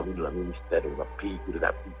notre famille, de notre ministère, de notre pays, de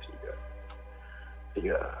la vie, Seigneur.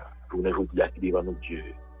 Seigneur, pour nous aujourd'hui qui devant nos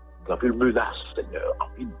dieux, en pile menace, Seigneur, en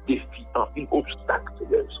pile défi, en pile obstacle,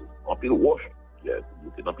 Seigneur, en pile roche,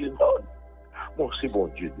 en pile mode. Bon, c'est bon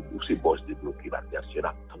Dieu, c'est bon de débloquer la nation,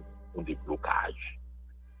 un déblocage.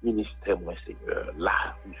 Ministère, moi, Seigneur,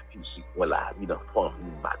 la vie physique, moi, la vie d'enfant,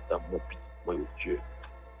 madame, mon petit, moi, Dieu,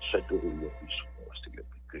 cette réunion plus, Seigneur,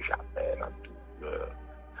 plus que jamais, dans tout.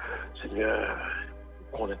 Seigneur,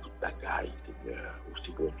 nous connaissons toute la gaille, Seigneur,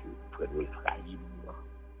 aussi bon Dieu, frère nous Ephraïm, dans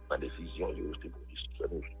la décision, aussi bon Dieu, frère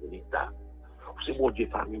nous l'État, aussi bon Dieu,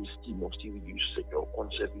 famille, Simon, Sirius, Seigneur,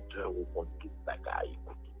 compte serviteur, au compte toute la gaille,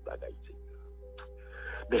 Seigneur.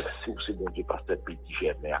 Merci, aussi bon Dieu, pasteur Petit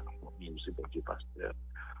Germain, à famille, aussi bon Dieu, pasteur,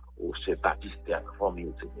 aussi Baptiste, à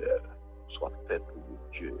famille, Seigneur, soit fait pour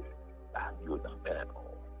Dieu, la vie dans la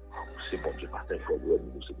aussi bon Dieu, pasteur Fabien,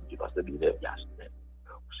 aussi bon Dieu, pasteur Binet, Yasmin.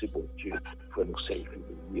 C'est bon Dieu, frère nous servir,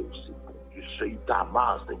 aussi bon Dieu, c'est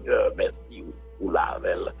Itamar, Seigneur, merci pour la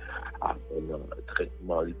velle, après un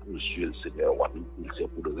traitement, pour le Seigneur, ou avec c'est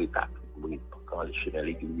pour le rétablir, pour le quand les chemins de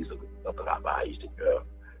l'église, le travail, Seigneur,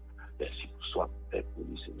 merci pour soi, fait pour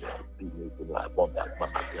lui, Seigneur, béni pour nous abondamment,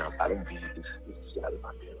 en parlant visite spéciale,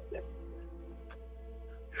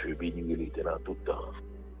 je bénis l'Éternel tout le temps,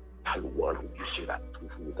 ta louange, Dieu sera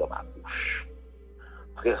toujours dans ma bouche.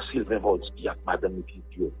 Frère Sylvain Volski, avec Madame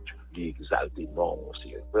Dieu, l'exalté non,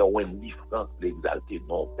 Seigneur. Frère Wendy Franck, l'exalté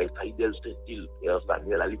non. Frère Saïdel Saint-Il, Frère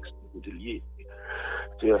Samuel Alix Coutelier.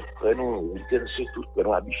 Frère nous, c'est tout. Frère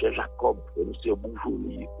nous, Abichel Jacob. Frère nous, c'est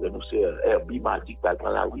Boujoli. Frère nous, c'est Herbie Madi, qui prend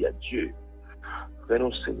la rue à Dieu. Frère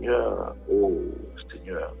nous, Seigneur, oh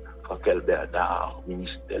Seigneur, Frankel Bernard,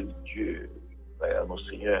 ministère de Dieu. Frère nous,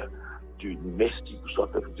 Seigneur, Dieu, merci pour soit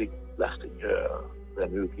fait la Seigneur. Frère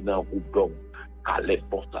nous, qui n'a un groupe d'hommes. Calais,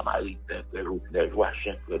 bon samaritain, frère Jovenel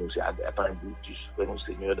Joachim, frère nous, c'est Agathan Boutis, frère nous,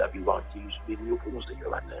 Seigneur David Ventilus, béni, frère nous, Seigneur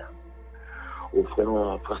Matin. Au frère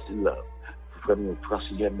nous,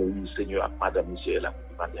 Francilien Moïse, Seigneur, Madame Michel, la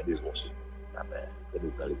petite Matin Maison, Amen. Frère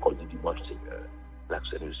nous, dans l'école du dimanche, Seigneur,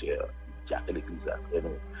 l'accès nous, Seigneur, Jacques l'église, frère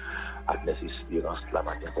nous, Agnès Espérance, la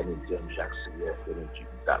matin, frère nous, Diane Jacques, Seigneur, frère nous,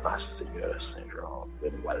 Damas, Seigneur, Saint-Jean,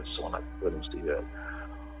 frère nous, Walson, frère nous, Seigneur.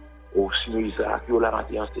 Oh Seigneur Isaac, yo la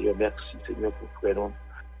matin, Seigneur, merci Seigneur pour frère nous.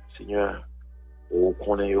 Seigneur, oh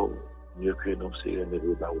connaît mieux que nous, Seigneur, mais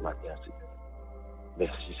là au matin, Seigneur.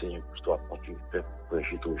 Merci Seigneur pour toi, quand tu fais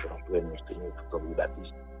prêcher aux gens, frère nous, Seigneur, tout comme le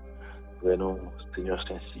Baptiste. Frère nous, Seigneur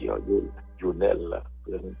Saint-Cyr, Lionel,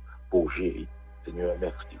 frère nous, Bourget, Seigneur,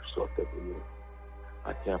 merci pour toi, frère nous.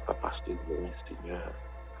 Matin, papa, Seigneur,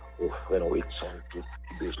 oh frère nous, Edson, tout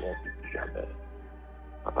besoin plus jamais.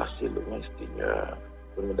 Papa, c'est loin, Seigneur.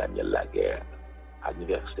 Prenons Daniel Laguerre,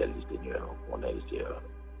 anniversaire du Seigneur, on est ici,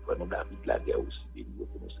 prenons David Laguerre aussi, béni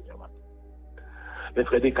pour nous, Seigneur. Mais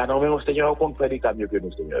Frédéric, non, mais mon Seigneur, on compte Frédéric mieux que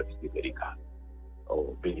nous, Seigneur, puisque Frédéric,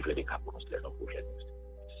 oh, béni Frédéric pour nous, Seigneur, nos prochaines,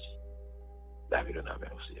 merci. David, non, mais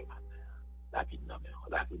Seigneur, David, non, mais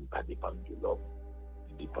David, pas dépendre de l'homme,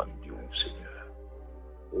 il dépend du Seigneur.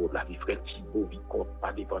 Oh, la vie frère Thibaut, vicomte,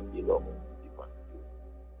 pas dépendre de l'homme, il dépend de Dieu.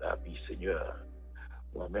 La vie, Seigneur,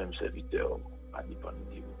 moi-même, serviteur, pas dépendre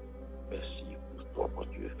de vous. Merci pour toi, que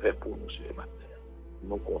tu as fait pour nous ce matin.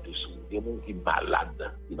 Nous comptons sur des gens qui sont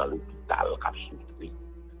malades, qui sont dans l'hôpital, qui souffrent.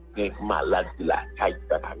 Des gens malades qui la caille,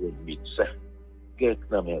 qui ont un médecin. Des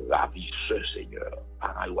gens qui sont ravisseurs, Seigneur.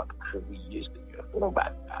 Par la crier, Seigneur. Pour nos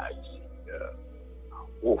batailles, Seigneur.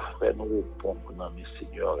 Oh frère, nous répondons, mais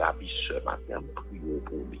Seigneur, ravisseurs, matin, prions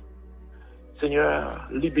pour lui. Seigneur,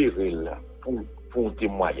 libérez-le pour un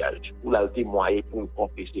témoignage, pour le témoigner, pour le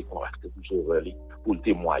confesser, pour le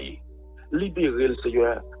témoigner. Libérez le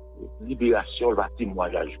Seigneur, libération, le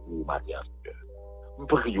témoignage pour le matin, Seigneur.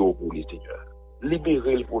 Prions pour les Seigneur.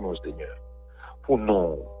 Libérez-le pour nous, Seigneur. Pour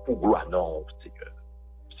nous, pour gloire, non, Seigneur.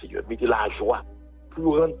 Seigneur, mettez la joie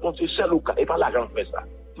pour rendre compte, c'est seul ou et pas l'argent qui fait ça.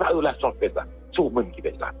 C'est pas la relation qui fait ça. C'est vous-même qui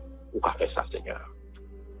fait ça. Ou qui fait ça, Seigneur.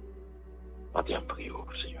 Maintenant, prions,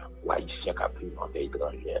 Seigneur. Ou haïtien qui a pris en terre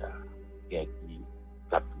étrangère, bien qui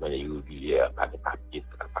a pris de manière irrégulière, pas de papier,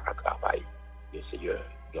 pas de travail. Bien, Seigneur,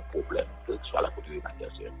 il y a un problème, que ce soit la côté de la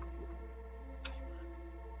terre, Seigneur.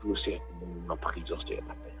 Pour ces gens en prison, Seigneur,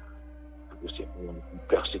 la terre. Pour ces gens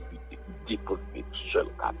persécutés, déportés, seuls,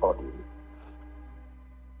 abandonnés.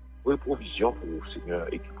 Pour provision pour Seigneur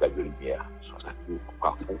et qui prête de lumière, sur sa cour,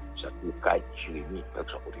 Carrefour, sa cour, Caille, Jérémie,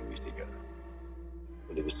 quelque chose pour le Seigneur.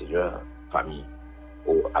 Pour le Seigneur, famille,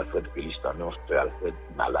 au Alfred Félix, non, frère Alfred,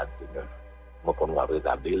 malade, Seigneur. Moi, quand on va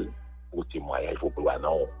rétablir, pour témoigner, il faut que l'on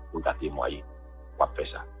non, pour témoigner, on va faire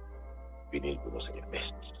ça. Bénis pour nous, Seigneur,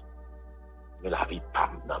 merci. Mais la vie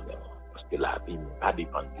pas non, parce que la vie ne pas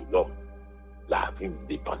dépend de l'homme, la vie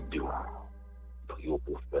dépend de vous. Prions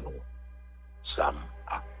pour faire nous. Sam,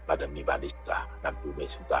 Madame Nibanesta, n'a pas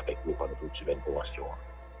merci avec nous pendant toute semaine convention.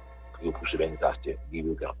 Prions pour semaine ça, c'est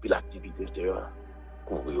guérir pile activité, Seigneur.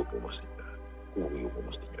 Couvrez pour nous, Seigneur. Couvrez pour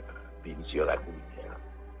nous, Seigneur. Bénis Seigneur la lumière.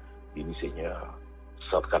 Bénis Seigneur,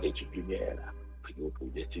 centrale d'études lumière. Prions pour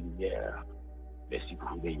des lumières. Merci pour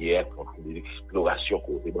une hier, pour l'exploration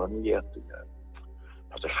qu'on fait dans hier, Seigneur.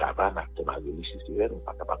 Parce que Chaban, acte Marie, Seigneur,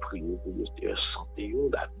 on ne peut pas prier pour le Seigneur, santé,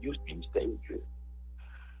 la vie, le ministère de Dieu.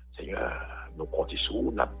 Seigneur, nous comptons sur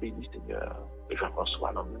vous, nous bénis, Seigneur. Et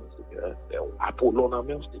Jean-François, dans nous, Seigneur. Apollon, dans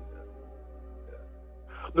nous, Seigneur.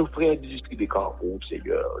 Nous frères du district des Carrefour,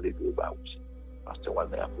 Seigneur, les deux bas aussi. Pasteur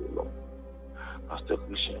Walner Apollon. Pasteur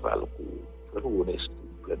Christian Valcourt. Frère nous Honesty.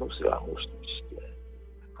 Frère nous Séramos,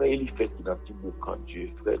 Frère Elifet qui est dans petit boucan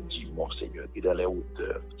Dieu. Frère Dimon, Seigneur, qui est dans les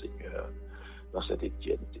hauteurs, Seigneur. Dans cette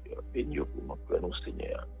Étienne, Seigneur. Bénis pour nous, Frère nous,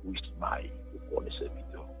 Seigneur. Wismaï, pour qu'on ait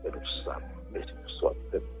serviteur. Frère nous Sam. Merci pour soi.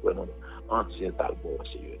 Frère nous entier d'album,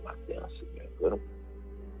 Seigneur, matin, Seigneur. Frère nous.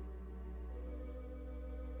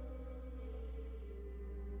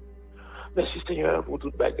 Merci, Seigneur, pour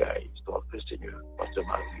toute bagaille. Histoire fait, Seigneur, Pasteur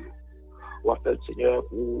Mario. On appelle, Seigneur,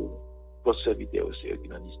 pour votre serviteur aussi, qui est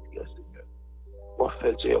dans l'histoire, Seigneur. On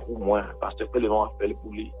appelle, Seigneur, pour moi, Pasteur Pélémon appelle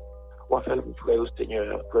pour lui. On appelle pour frère,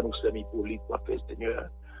 Seigneur, frère nous sommes pour lui. On appelle, Seigneur,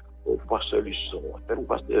 pour Pasteur Luçon. On appelle pour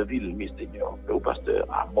Pasteur Villemé, Seigneur. On appelle pour Pasteur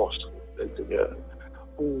Amos, Seigneur.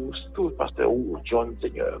 Pour tout Pasteur John,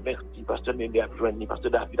 Seigneur. Merci, Pasteur Mémé Adjoigny,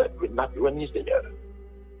 Pasteur David Adjoigny, Seigneur.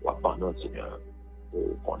 On abandonne, Seigneur,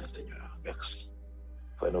 pour connaître, Seigneur. Merci.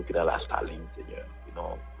 Frère nous qui dans la saline, Seigneur, qui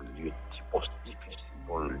dans le lieu difficile,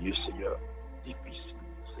 dans le lieu, Seigneur, difficile,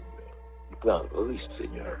 Seigneur. Il prend un risque,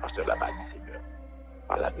 Seigneur, parce que la balle, Seigneur,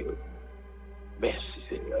 par la vérité. Merci,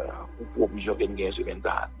 Seigneur, pour provision que nous avons semaine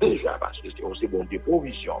déjà, parce que c'est aussi bon Dieu,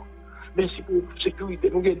 provision. Merci pour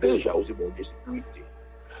sécurité, nous avons déjà aussi bon Dieu, sécurité.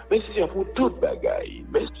 Merci, Seigneur, pour toute bagaille.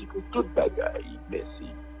 Merci pour toute bagaille.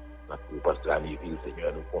 Merci. Pour Pasteur Aniville,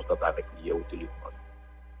 Seigneur, nous constatons avec lui au téléphone.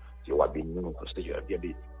 Si on a béni nous, Seigneur, bien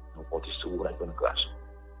béni. Nous comptons sur vous, la bonne grâce.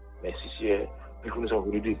 Merci, Seigneur. Nous avons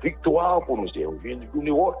voulu des victoires pour nous, Seigneur. Nous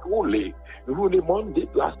voulons retrouver. Nous voulons les mondes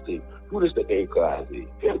déplacés. Nous voulons les écraser.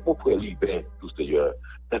 Fais pour faire libérer tout, Seigneur.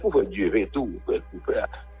 Fais pour faire Dieu vers tout. Fais pour faire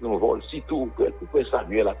nous voler si tout. Fais pour faire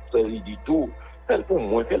Samuel, la dit tout. Fais pour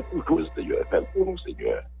moi. Fais pour tout, Seigneur. Fais pour nous,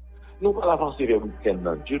 Seigneur. Nous allons avancer vers le week-end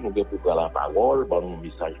dans Dieu. Nous allons pour la parole, par nos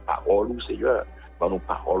messages parole, Seigneur. Par nos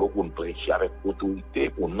paroles pour nous prêcher avec autorité,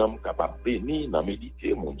 pour nous capables de bénir, de méditer,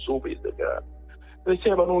 de nous sauver, Seigneur.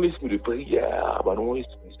 Seigneur, par nous l'esprit de prière, par nous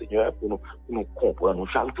l'esprit, Seigneur, pour nous comprendre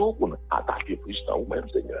chaque jour, pour nous attaquer plus dans nous-mêmes,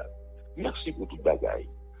 Seigneur. Merci pour toute bagaille.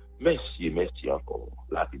 Merci encore.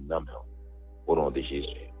 La vie de nous, au nom de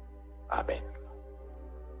Jésus. Amen.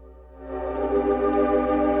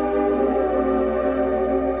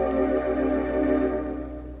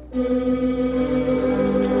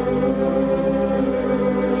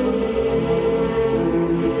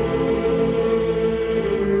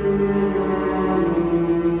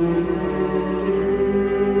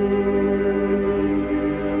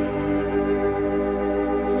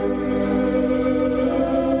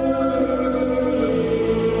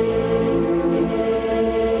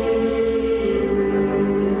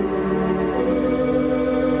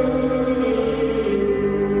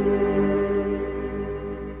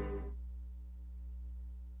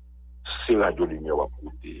 Radio Lumière va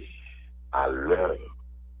coûter à l'heure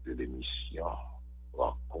de l'émission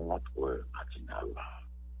Rencontre Matinale.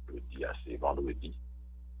 Jeudi, c'est vendredi,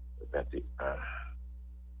 le 21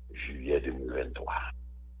 juillet 2023.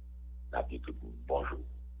 La vie tout le monde, bonjour.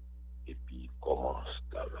 Et puis commence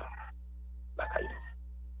la caille.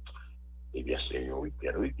 Eh bien, c'est un week-end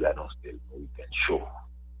week-end. Week-end, c'est le week-end chaud.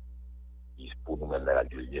 Pour nous-mêmes, la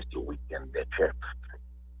radio, c'est le week-end des chefs.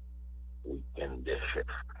 Week-end des chefs.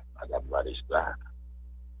 Madame Valesta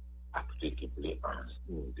a équipé un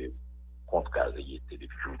signe de contre-carriérité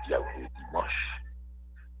depuis jeudi à dimanche.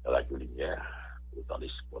 Dans la radio lumière, autant des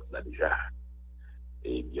spots là déjà.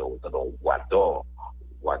 Et bien, autant de Wador,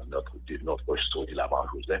 notre story de l'avant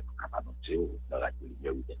Joseph, qui dans la radio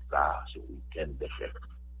lumière, ce week-end des chefs.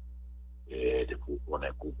 Et depuis qu'on a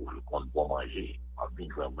un coup pour le compte pour manger, en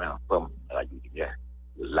vivant ensemble dans la radio lumière,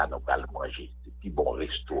 là, nous allons manger. C'est un petit bon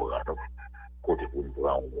restaurant. Côté pour nous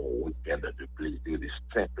un week-end de plaisir, de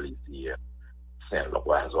saint plaisir, saint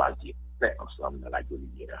loisir, ensemble dans la radio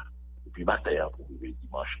lumière. Et puis matin, pour vivre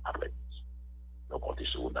dimanche après-midi. Nous comptons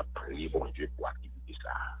sur notre prière, bon Dieu, pour activité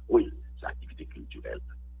ça. Oui, c'est activité culturelle.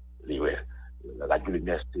 La radio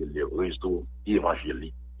lumière, c'est le réseau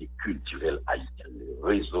évangélique et culturel haïtien. Le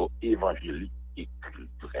réseau évangélique et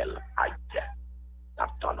culturel haïtien.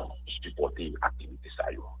 Attendons, supporter l'activité ça.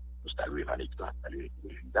 Nous saluons Vanessa, nous saluons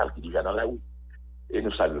Vidal qui vient dans la rue. Et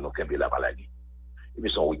nous saluons nos Kembe la maladie. Et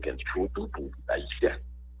puis son week-end chaud tout pour les Haïtiens.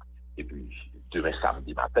 Et puis demain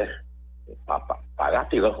samedi matin, pas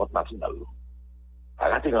rater rencontre matinale. Pas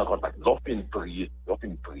rater rencontre matinale. On fait une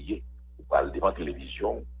prière. Pour aller devant la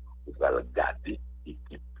télévision, pour regarder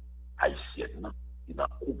l'équipe haïtienne qui est dans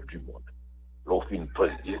la Coupe du Monde. On fait une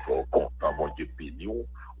prière pour content, mon Dieu, pénion,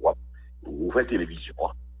 ou ouvrir la télévision.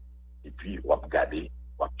 Et puis on va regarder,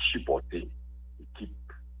 on va supporter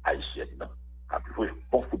l'équipe haïtienne. Après, il faut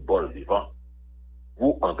bon football devant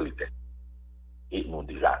ou Angleterre. Et nous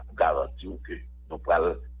déjà garantissons que nous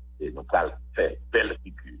allons faire belle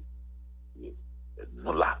figure.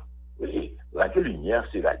 Nous là. Radio Lumière,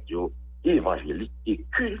 c'est radio évangélique et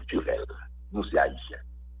culturelle. Nous, c'est haïtiens.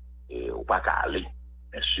 Et on ne peut pas aller,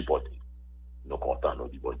 mais supporter. Nous comptons, nous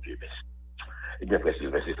disons, bon Dieu, merci. Et bien, après,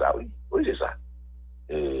 c'est ça, oui. Oui, c'est ça.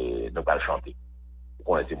 Et nous allons chanter.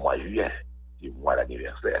 On était mois de juillet, c'est le mois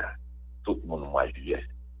d'anniversaire. Tout le monde, mois de juillet,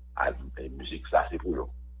 a la musique, ça, c'est pour eux.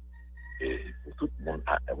 Et pour tout le monde,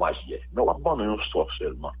 mois de juillet. Mais on va prendre une histoire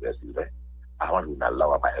seulement, frère Sylvain. Avant le journal, là,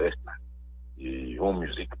 on va pas rester là. Et une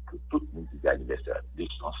musique pour tout le monde qui a l'anniversaire de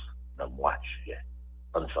naissance dans le mois de juillet.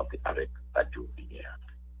 On chante avec Radio Lumière.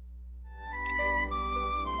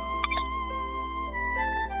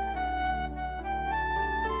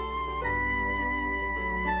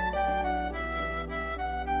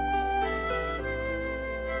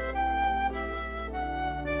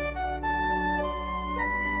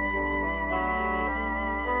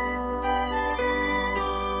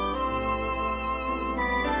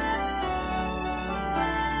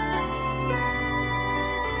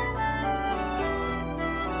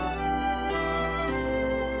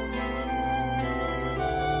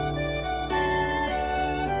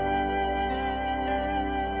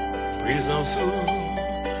 Présence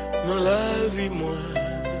dans la vie, moi,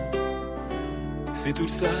 c'est tout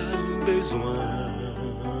ça besoin.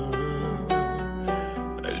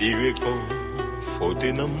 Li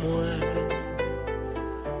réconforter dans moi,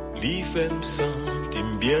 li fait me sentir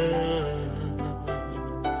bien,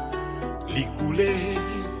 li couler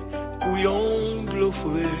couillon de l'eau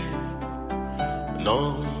frais,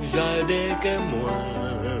 non jardin que moi,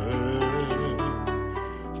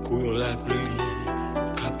 couillon la pluie.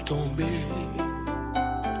 Tombé,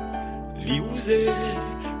 li ouzé,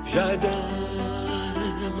 j'adore,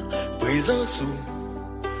 présence ou,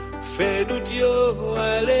 fait doute yo,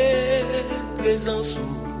 allez, présence ou,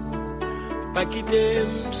 pas quitter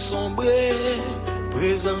sombrer,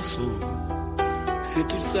 présence ou, c'est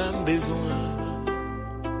tout ça besoin.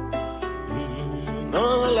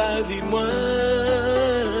 Dans la vie, moi,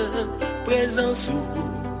 présence ou,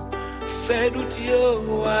 fait doute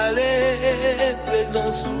yo, allez,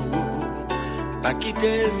 présence ou, pas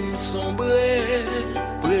quitter sombrer,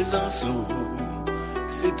 présence ou,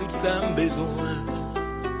 c'est tout ça besoin.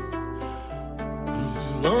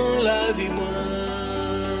 Dans la vie, moi,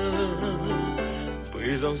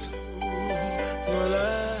 présence ou, dans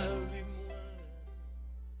la vie, moi.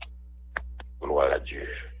 Gloire à Dieu.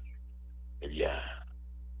 Eh bien,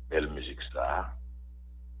 belle musique ça.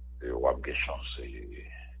 Et on a bien chance.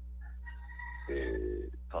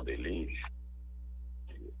 Dans des livres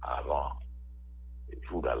avant et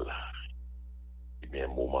tout là, et bien un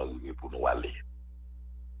moment pour nous aller.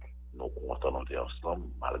 Nous comptons ensemble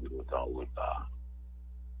malgré le temps au retard.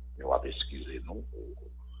 Mais on va excuser nous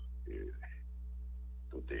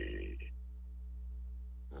tout est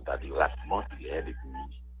un dilatement qui est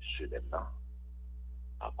depuis ce maintenant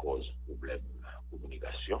à cause de problèmes de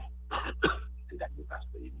communication. C'est la qui passe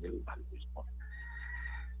email malheureusement.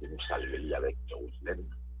 Et nous saluons avec Jérusalem.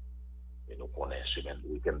 Et nous connaît semaine,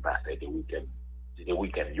 week-end passé, c'était week-end,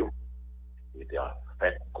 il était en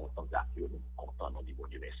fait content d'accueillir, content, nous dit bon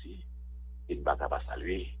Dieu merci. Il ne va pas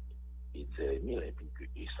saluer, il disait, et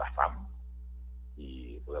puis sa femme,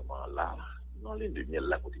 qui est vraiment là, dans les 2000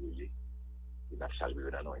 là, continuer, il a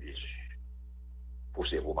salué dans Jésus. Pour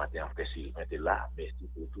ces beaux matins, frère Sylvain était là, mais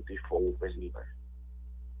tout est fort au frère Sylvain.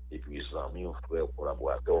 Et puis, les amis, frère,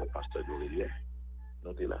 collaborateur, pasteur d'Aurélien,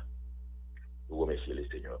 nous sommes là. Nous remercions le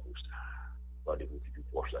Seigneur pour ça. Rendez-vous plus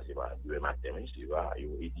proche, là, c'est pas demain matin, c'est pas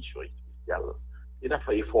une édition spéciale. Il a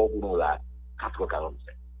fait effort pour nous là, 4h45.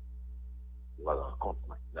 Il va rencontre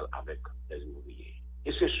matinale avec les ouvriers.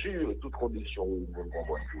 Et c'est sûr, toute condition où nous avons une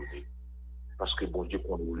bonne journée. Parce que bon Dieu,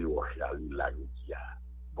 qu'on nous le roche là, là,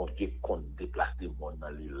 bon Dieu, qu'on déplace des monde dans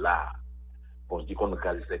l'île là. Bon Dieu, qu'on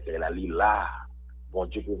casse les là, l'île là. Bon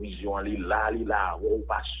Dieu, provision, l'île là. Oh,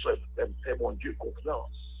 pas seul, fait bon Dieu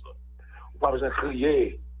confiance. Ou pas besoin de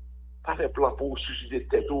crier. Pas faire plan pour susciter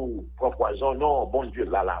tête ou prendre poison. Non, bon Dieu,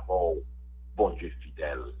 là, mort. Bon Dieu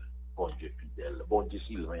fidèle. Bon Dieu fidèle. Bon Dieu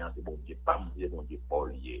Sylvain, bon Dieu Pam, bon Dieu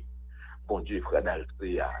Paulier. Bon Dieu frère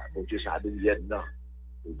d'Altria. Bon Dieu Sadelienne, non.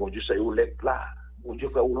 Bon Dieu c'est Oulette là. Bon Dieu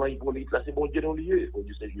frère Oulan Hippolyte là, c'est bon Dieu dans lieu. Bon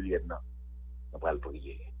Dieu c'est Julienne, non. On va le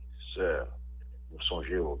prier. Sœur, nous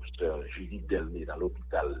songeons, sœur Judith Delné dans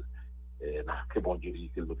l'hôpital. Que bon Dieu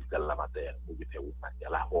visite l'hôpital la matin. Bon Dieu fait où matin,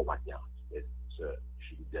 là, bon matin. Sœur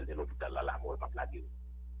Judith Delné l'hôpital là, moi, pas plaguer.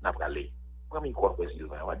 N'a pas aller. Quand il croit que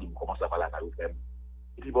Sylvain, on va dire, comment ça va là, ça vous fait.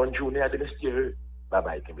 Et puis bonne journée à des messieurs. Bye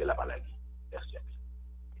bye, Kembe la balagi. Merci à vous.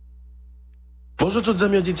 Bonjour tous les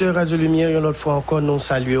amis auditeurs Radio Lumière, une autre fois encore nous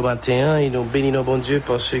saluons au matin et nous bénissons bon Dieu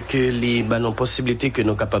parce que les nos possibilités que nous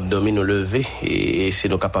sommes capables de dormir, nous lever et c'est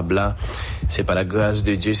nous capables là, c'est pas la grâce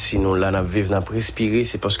de Dieu si nous là nous vivons, nous respirer,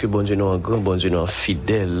 c'est parce que bon Dieu nous est grand, bon Dieu nous est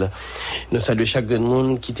fidèle. Nous saluons chaque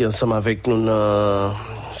monde qui était ensemble avec nous dans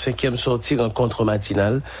 5e sortie Rencontre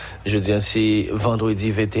Matinale. Je dis c'est vendredi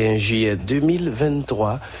 21 juillet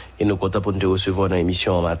 2023 et nous comptons pour nous recevoir dans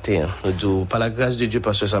l'émission en matin. Nous disons par la grâce de Dieu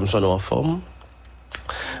parce que Samson nous en forme.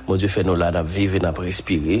 Mon Dieu fait nous là, nous vivre et nous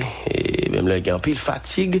respirer. Et même là, il y a un peu de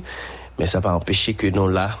fatigue, mais ça va empêcher que nous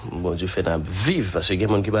là, bon Dieu fait nous vivre. Parce que il y a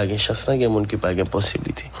des gens qui n'ont pas de chance, il y a des gens qui n'ont pas de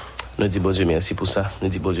possibilité. Nous disons bon Dieu merci pour ça. Nous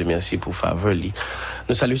disons bon Dieu merci pour faveur.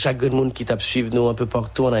 Nous saluons chaque monde qui t'a suivre nous un peu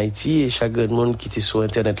partout en Haïti et chaque monde qui était sur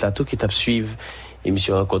Internet là, tout qui t'a suivre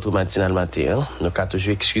l'émission Rencontre Matinale matin. Nous avons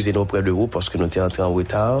toujours excusé nous auprès de vous parce que nous étions entrés en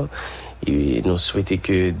retard. Et nous souhaitons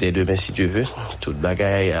que dès demain, si Dieu veut, toute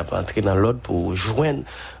bagaille a entrer dans l'ordre pour joindre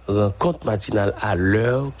Rencontre Matinale à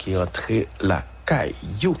l'heure qui est entrée la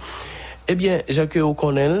caillou. Eh bien, Jacques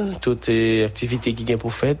O'Connell, toutes les activités qui sont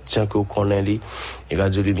pour faire, Jacques O'Connell, et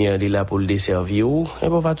Radio Lumière est là pour le desservir. Et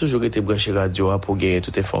on va toujours être branché radio pour gagner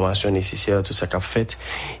toute information nécessaire, tout ça qu'a fait,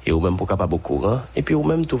 et ou même pour capable au courant. Et puis ou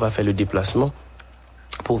même tout va faire le déplacement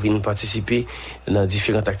pour venir participer dans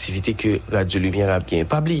différentes activités que Radio Lumière a bien.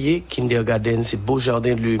 Pas oublier, Kindergarten, c'est Beau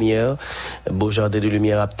Jardin de Lumière. Beau Jardin de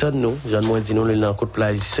Lumière à nous. Jean-Moin dit nous, le Côte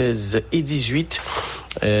Plage 16 et 18.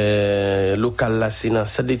 Local là, c'est dans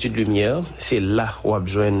salle d'études Lumière. C'est là où on a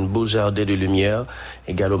besoin de Beau Jardin de Lumière.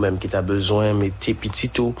 Également même qui t'a besoin, mettez petit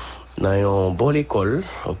tout dans une bonne école.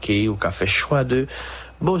 OK, ou qu'a fait choix de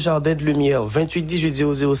Beau Jardin de Lumière, 28 18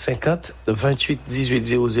 00 50, 28 18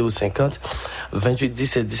 00 50, 28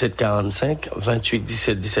 17 17 45, 28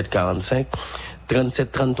 17 17 45,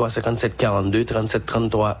 37 33 57 42, 37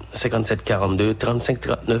 33 57 42, 35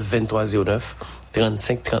 39 23 09,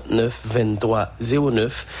 35 39 23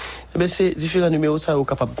 09. Eh bien, c'est différents numéros ça vous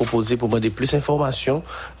capable de composer pour demander plus d'informations,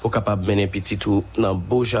 pour capable mener un petit tour dans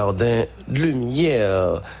Beau Jardin de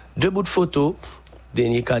Lumière. 2 bouts de photos.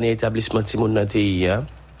 Dernier carnet établissement Timon dans TIA.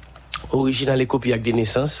 Original et copie avec des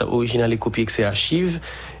naissances, original et copie avec ses archives.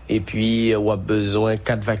 Et puis, on a besoin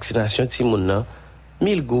 4 vaccinations Timon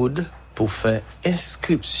 1000 good pour faire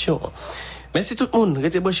inscription. Merci tout le monde.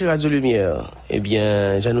 Restez branchés Radio Lumière. Eh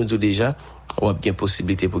bien, j'en nous dis déjà, on a bien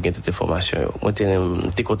possibilité pour gagner toute information. Moi,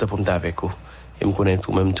 t'es content pour m'être avec vous. Et me connaître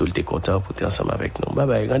tout même tout, t'es content pour être ensemble avec nous. Bye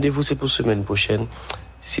bye. Rendez-vous, c'est pour semaine prochaine.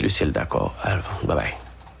 Si le ciel d'accord. Alors, bye bye.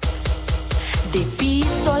 Depuis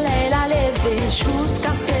soleil la levé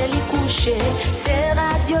jusqu'à ce qu'elle y couche, c'est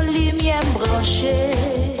Radio Lumière branchée.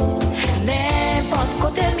 N'importe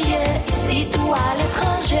côté mieux, ici tout à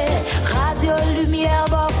l'étranger. Radio Lumière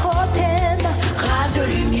bon côté, Radio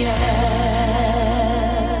Lumière.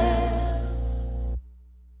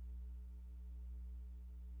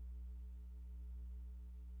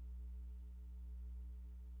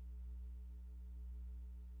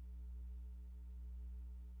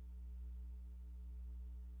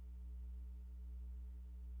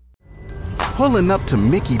 Pulling up to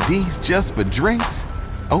Mickey D's just for drinks?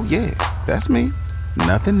 Oh yeah, that's me.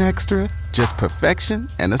 Nothing extra, just perfection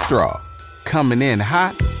and a straw. Coming in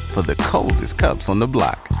hot for the coldest cups on the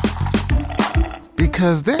block.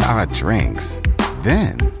 Because there are drinks.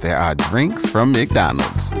 Then there are drinks from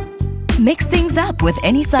McDonald's. Mix things up with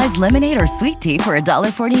any size lemonade or sweet tea for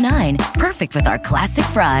 $1.49. Perfect with our classic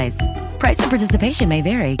fries. Price and participation may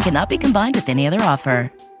vary. Cannot be combined with any other offer.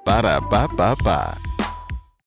 Ba-da-ba-ba-ba.